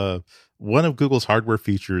of Google's hardware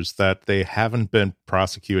features that they haven't been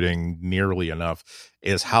prosecuting nearly enough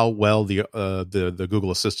is how well the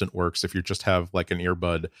Google Assistant works if you just have like an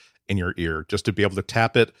earbud in your ear, just to be able to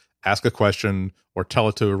tap it, ask a question, or tell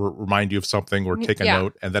it to remind you of something, or take a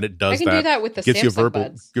note, and then it does that. I can do that with the Samsung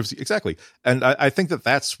Buds. Exactly. And I think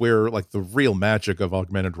that's where like the real magic of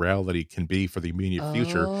augmented reality can be for the immediate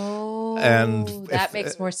future. And that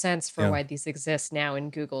makes more sense for why these exist now in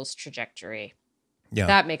Google's trajectory. Yeah,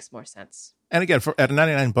 that makes more sense. And again, at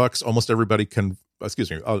 $99, almost everybody can.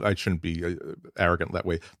 Excuse me, I shouldn't be arrogant that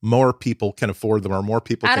way. More people can afford them, or more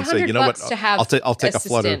people can say, you know what, I'll take a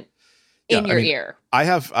Flutter in your ear.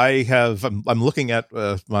 I'm looking at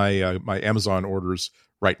my Amazon orders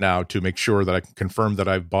right now to make sure that I can confirm that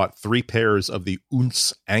I've bought 3 pairs of the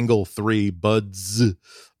Unce Angle 3 Buds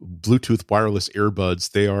Bluetooth wireless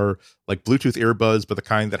earbuds. They are like Bluetooth earbuds, but the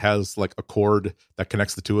kind that has like a cord that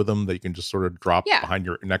connects the two of them that you can just sort of drop behind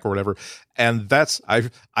your neck or whatever. And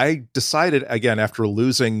I decided, again, after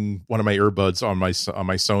losing one of my earbuds on my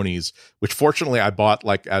Sonys, which fortunately I bought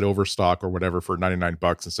like at Overstock or whatever for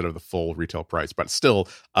 $99 instead of the full retail price. But still,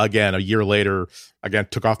 again, a year later, again,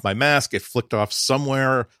 took off my mask. It flicked off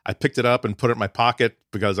somewhere. I picked it up and put it in my pocket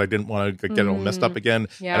because I didn't want to get it all messed up again.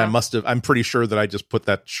 Yeah. And I'm pretty sure that I just put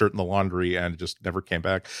that shirt in the laundry and it just never came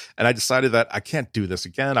back. And I decided that I can't do this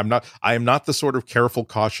again. I am not the sort of careful,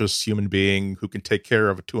 cautious human being who can take care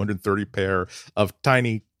of a 230 pair of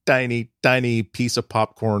tiny piece of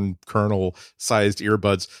popcorn kernel sized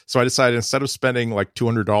earbuds. So I decided, instead of spending like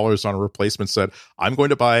 $200 on a replacement set, I'm going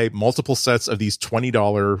to buy multiple sets of these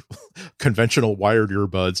 $20 conventional wired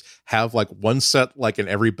earbuds, have like one set like in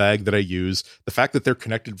every bag that I use. The fact that they're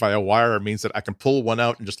connected via wire means that I can pull one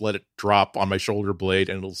out and just let it drop on my shoulder blade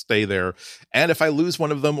and it'll stay there. And if I lose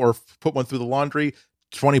one of them or put one through the laundry,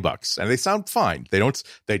 $20, and they sound fine. They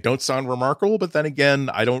don't sound remarkable, but then again,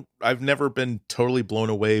 I've never been totally blown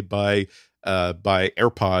away by by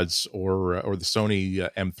AirPods or the Sony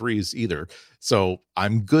M3s either. So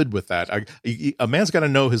I'm good with that. A man's got to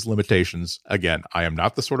know his limitations. Again, I am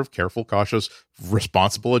not the sort of careful, cautious,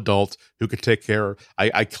 responsible adult who could take care.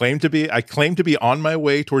 I claim to be on my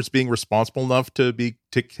way towards being responsible enough to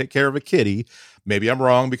take care of a kitty. Maybe I'm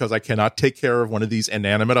wrong because I cannot take care of one of these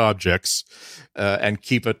inanimate objects and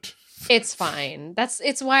keep it. It's fine.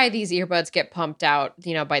 It's why these earbuds get pumped out,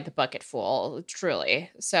 by the bucketful,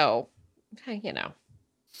 truly. So,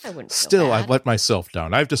 I wouldn't Still, I've let myself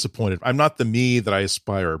down. I've disappointed. I'm not the me that I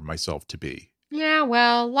aspire myself to be. Yeah,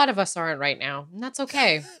 well, a lot of us aren't right now, and that's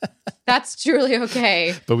okay. That's truly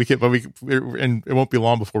okay. But and it won't be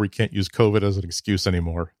long before we can't use COVID as an excuse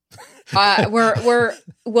anymore. We're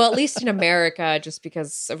well, at least in America, just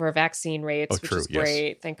because of our vaccine rates, which is great.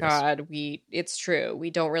 Yes. Thank God. It's true.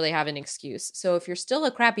 We don't really have an excuse. So if you're still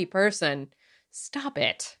a crappy person, stop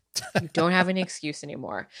it. You don't have an excuse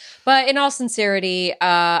anymore. But in all sincerity,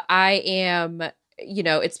 I am,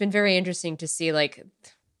 it's been very interesting to see,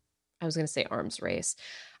 I was going to say arms race.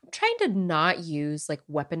 I'm trying to not use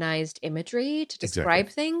weaponized imagery to describe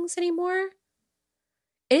things anymore.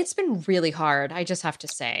 It's been really hard, I just have to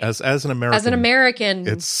say. As an American,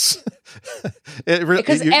 it's really,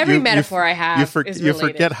 because every metaphor I have is related. You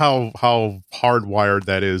forget how hardwired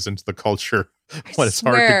that is into the culture. I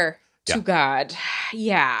swear to God.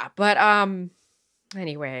 Yeah. But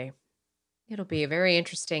anyway, it'll be a very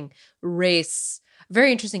interesting race,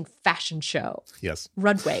 very interesting fashion show. Yes.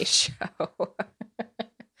 Runway show.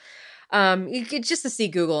 Just to see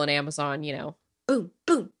Google and Amazon, boom,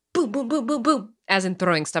 boom, boom, boom, boom, boom, boom, as in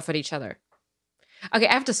throwing stuff at each other. Okay,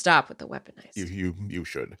 I have to stop with the weaponized. You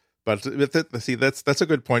should. But see, that's a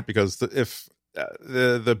good point, because if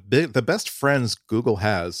the best friends Google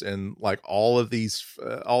has in all of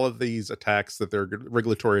these attacks that they're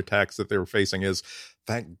regulatory attacks that they're facing is,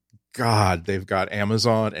 thank God they've got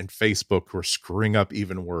Amazon and Facebook who are screwing up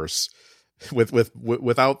even worse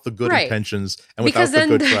without the good intentions and without the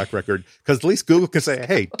good track record. Because at least Google can say,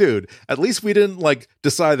 hey, dude, at least we didn't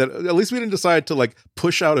decide to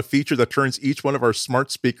push out a feature that turns each one of our smart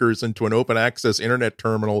speakers into an open access internet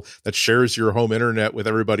terminal that shares your home internet with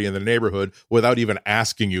everybody in the neighborhood without even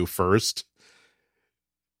asking you first.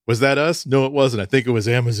 Was that us? No, it wasn't. I think it was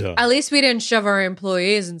Amazon. At least we didn't shove our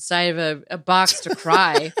employees inside of a box to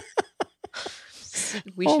cry.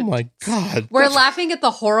 My God. We're laughing at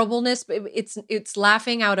the horribleness, but it's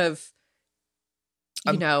laughing out of,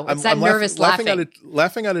 it's that nervous laughing.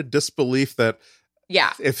 Laughing out of disbelief that,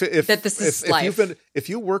 yeah, if that this is life. If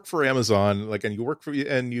you work for Amazon, and you work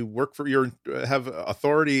for your have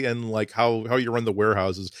authority and how you run the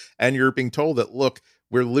warehouses, and you're being told that, look,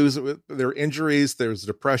 we're losing, there are injuries, there's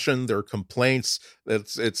depression, there are complaints,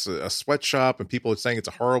 it's a sweatshop, and people are saying it's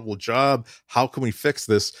a horrible job. How can we fix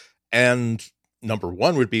this? And number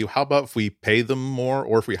one would be, how about if we pay them more,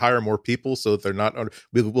 or if we hire more people so that they're not,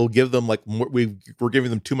 we'll give them more, we're giving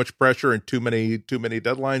them too much pressure and too many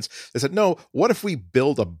deadlines. They said, no, what if we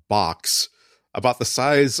build a box about the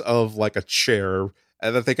size of a chair,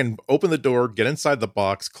 and that they can open the door, get inside the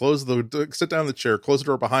box, sit down in the chair, close the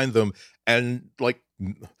door behind them, and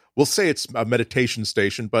we'll say it's a meditation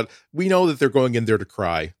station, but we know that they're going in there to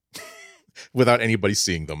cry without anybody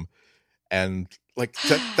seeing them. And what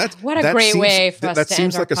a great way for us to end our podcast. That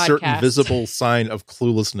seems like a certain visible sign of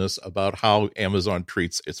cluelessness about how Amazon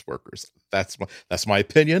treats its workers. That's my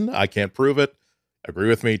opinion. I can't prove it. Agree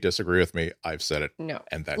with me, disagree with me. I've said it. No.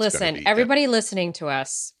 And that's listen, everybody listening to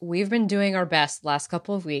us, we've been doing our best the last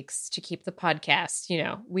couple of weeks to keep the podcast.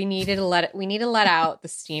 We needed to let out the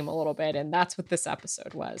steam a little bit, and that's what this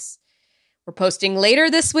episode was. We're posting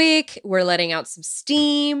later this week. We're letting out some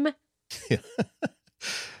steam. Yeah.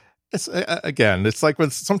 It's like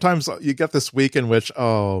when sometimes you get this week in which,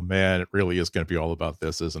 oh man, it really is going to be all about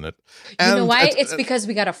this, isn't it? And you know why? It's because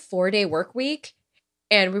we got a 4-day work week,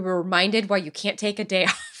 and we were reminded why you can't take a day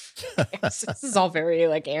off. This is all very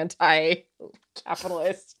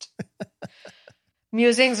anti-capitalist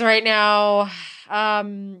musings right now.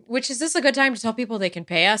 Which is this a good time to tell people they can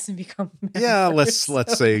pay us and become members? Yeah, let's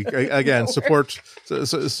say again, support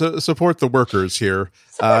the workers here.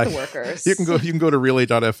 Support the workers. You can go to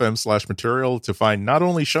relay.fm/material to find not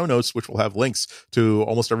only show notes, which will have links to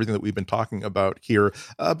almost everything that we've been talking about here,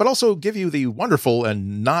 but also give you the wonderful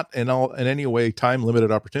and not in any way time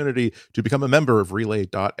limited opportunity to become a member of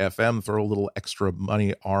relay.fm. Throw a little extra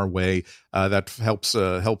money our way. That helps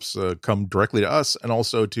come directly to us and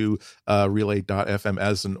also to relay.fm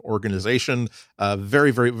as an organization. We're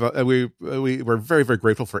very, very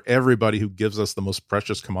grateful for everybody who gives us the most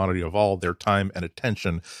precious commodity of all, their time and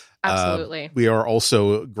attention. Absolutely. We are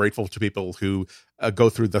also grateful to people who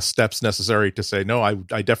go through the steps necessary to say, no,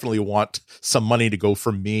 I definitely want some money to go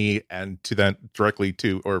from me and to then directly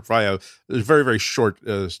to, or via a very, very short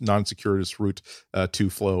non-securitious route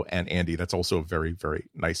to Flo and Andy. That's also very, very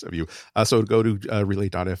nice of you. So go to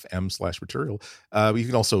relay.fm/material. You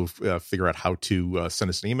can also figure out how to send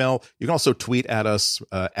us an email. You can also tweet at us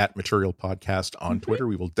at Material Podcast on Twitter.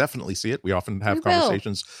 We will definitely see it. We often have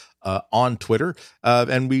conversations on Twitter,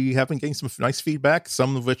 and we have been getting some nice feedback,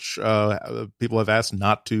 some of which people have asked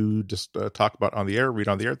not to just talk about on the air, read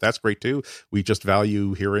on the air. That's great too. We just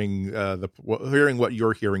value hearing hearing what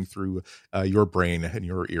you're hearing through your brain and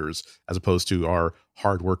your ears, as opposed to our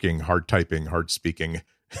hardworking, hard typing, hard speaking,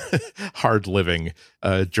 hard living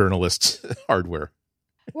journalist hardware.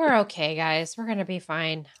 We're okay, guys. We're gonna be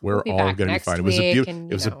fine. We're We'll be all back going to be next fine. It week,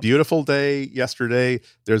 was a beautiful day yesterday.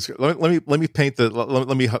 Let me paint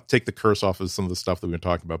let me take the curse off of some of the stuff that we've been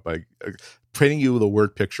talking about by painting you the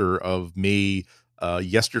word picture of me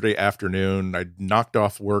yesterday afternoon. I knocked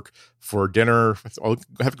off work for dinner. I'll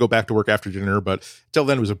have to go back to work after dinner, but till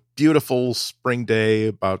then it was a beautiful spring day,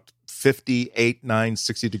 about 58, 9,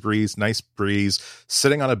 60 degrees, nice breeze,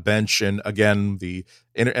 sitting on a bench. And again,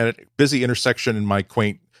 at a busy intersection in my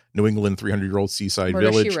quaint New England 300-year-old seaside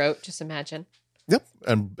village. She wrote, just imagine. Yep.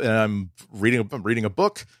 And I'm reading a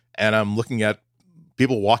book, and I'm looking at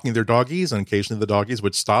people walking their doggies, and occasionally the doggies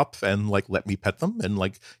would stop and let me pet them and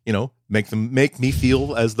make me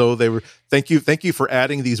feel as though they were, thank you for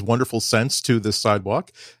adding these wonderful scents to this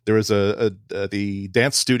sidewalk. There was the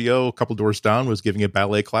dance studio a couple doors down was giving a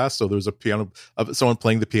ballet class, so there was a piano of someone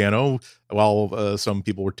playing the piano while some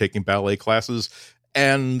people were taking ballet classes,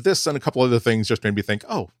 and this and a couple other things just made me think,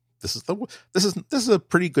 oh, this is a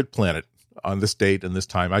pretty good planet on this date and this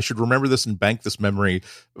time. I should remember this and bank this memory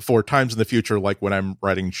for times in the future, like when I'm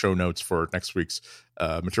writing show notes for next week's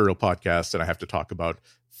Material Podcast, and I have to talk about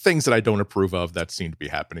things that I don't approve of that seem to be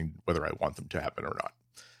happening, whether I want them to happen or not.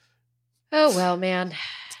 Oh, well, man.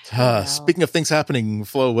 Speaking of things happening,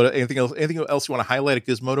 Flo, anything else you want to highlight at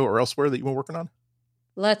Gizmodo or elsewhere that you've been working on?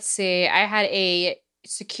 Let's see. I had a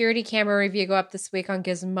security camera review go up this week on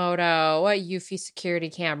Gizmodo, a Eufy security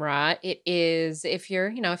camera. It is, if you're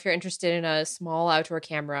interested in a small outdoor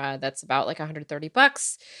camera that's about like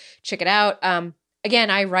 $130, check it out. Again,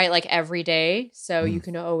 I write every day, so you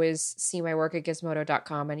can always see my work at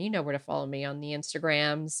gizmodo.com, and you know where to follow me on the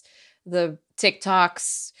Instagrams, the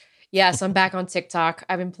TikToks. Yes, I'm back on TikTok.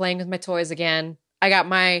 I've been playing with my toys again. I got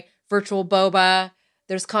my virtual boba.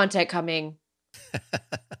 There's content coming.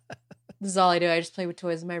 This is all I do. I just play with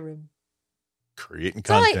toys in my room. Creating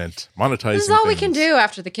content, monetizing. This is all we can do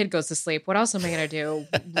after the kid goes to sleep. What else am I going to do?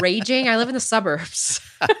 Raging? I live in the suburbs.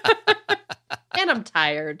 And I'm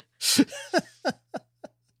tired.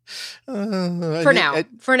 For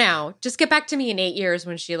now. Just get back to me in 8 years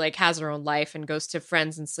when she has her own life and goes to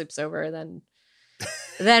friends and sleeps over.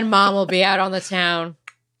 Then mom will be out on the town.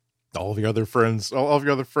 All of your other friends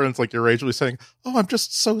like your age will be saying, oh, I'm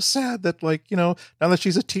just so sad that now that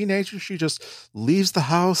she's a teenager, she just leaves the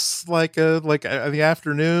house in the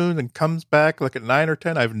afternoon and comes back at 9 or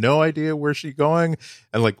 10. I have no idea where she's going.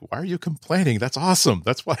 And why are you complaining? That's awesome.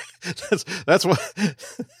 That's why that's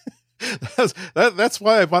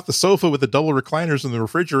why I bought the sofa with the double recliners and the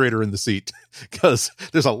refrigerator in the seat, because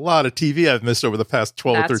there's a lot of TV I've missed over the past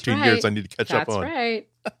 12 or 13 years I need to catch up on.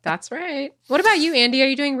 That's right. What about you, Andy? Are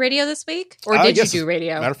you doing radio this week? Or did you do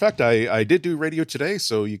radio? Matter of fact, I did do radio today,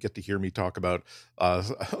 so you get to hear me talk about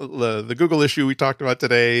the Google issue we talked about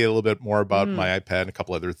today, a little bit more about my iPad and a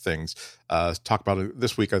couple other things. Talk about it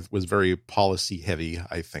this week. I was very policy heavy,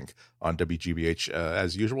 I think, on WGBH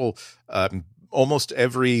as usual. Almost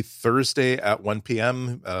every Thursday at 1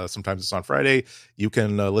 p.m. Sometimes it's on Friday. You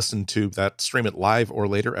can listen to that, stream it live or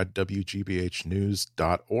later at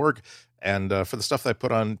WGBHnews.org. And for the stuff that I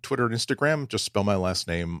put on Twitter and Instagram, just spell my last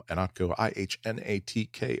name, Ihnatko,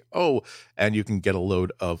 Ihnatko, and you can get a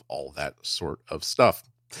load of all that sort of stuff.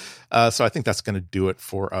 So I think that's going to do it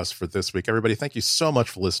for us for this week. Everybody, thank you so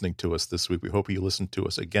much for listening to us this week. We hope you listen to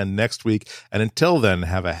us again next week. And until then,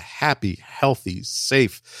 have a happy, healthy,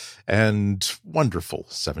 safe, and wonderful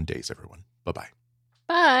 7 days, everyone. Bye-bye.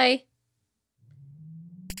 Bye.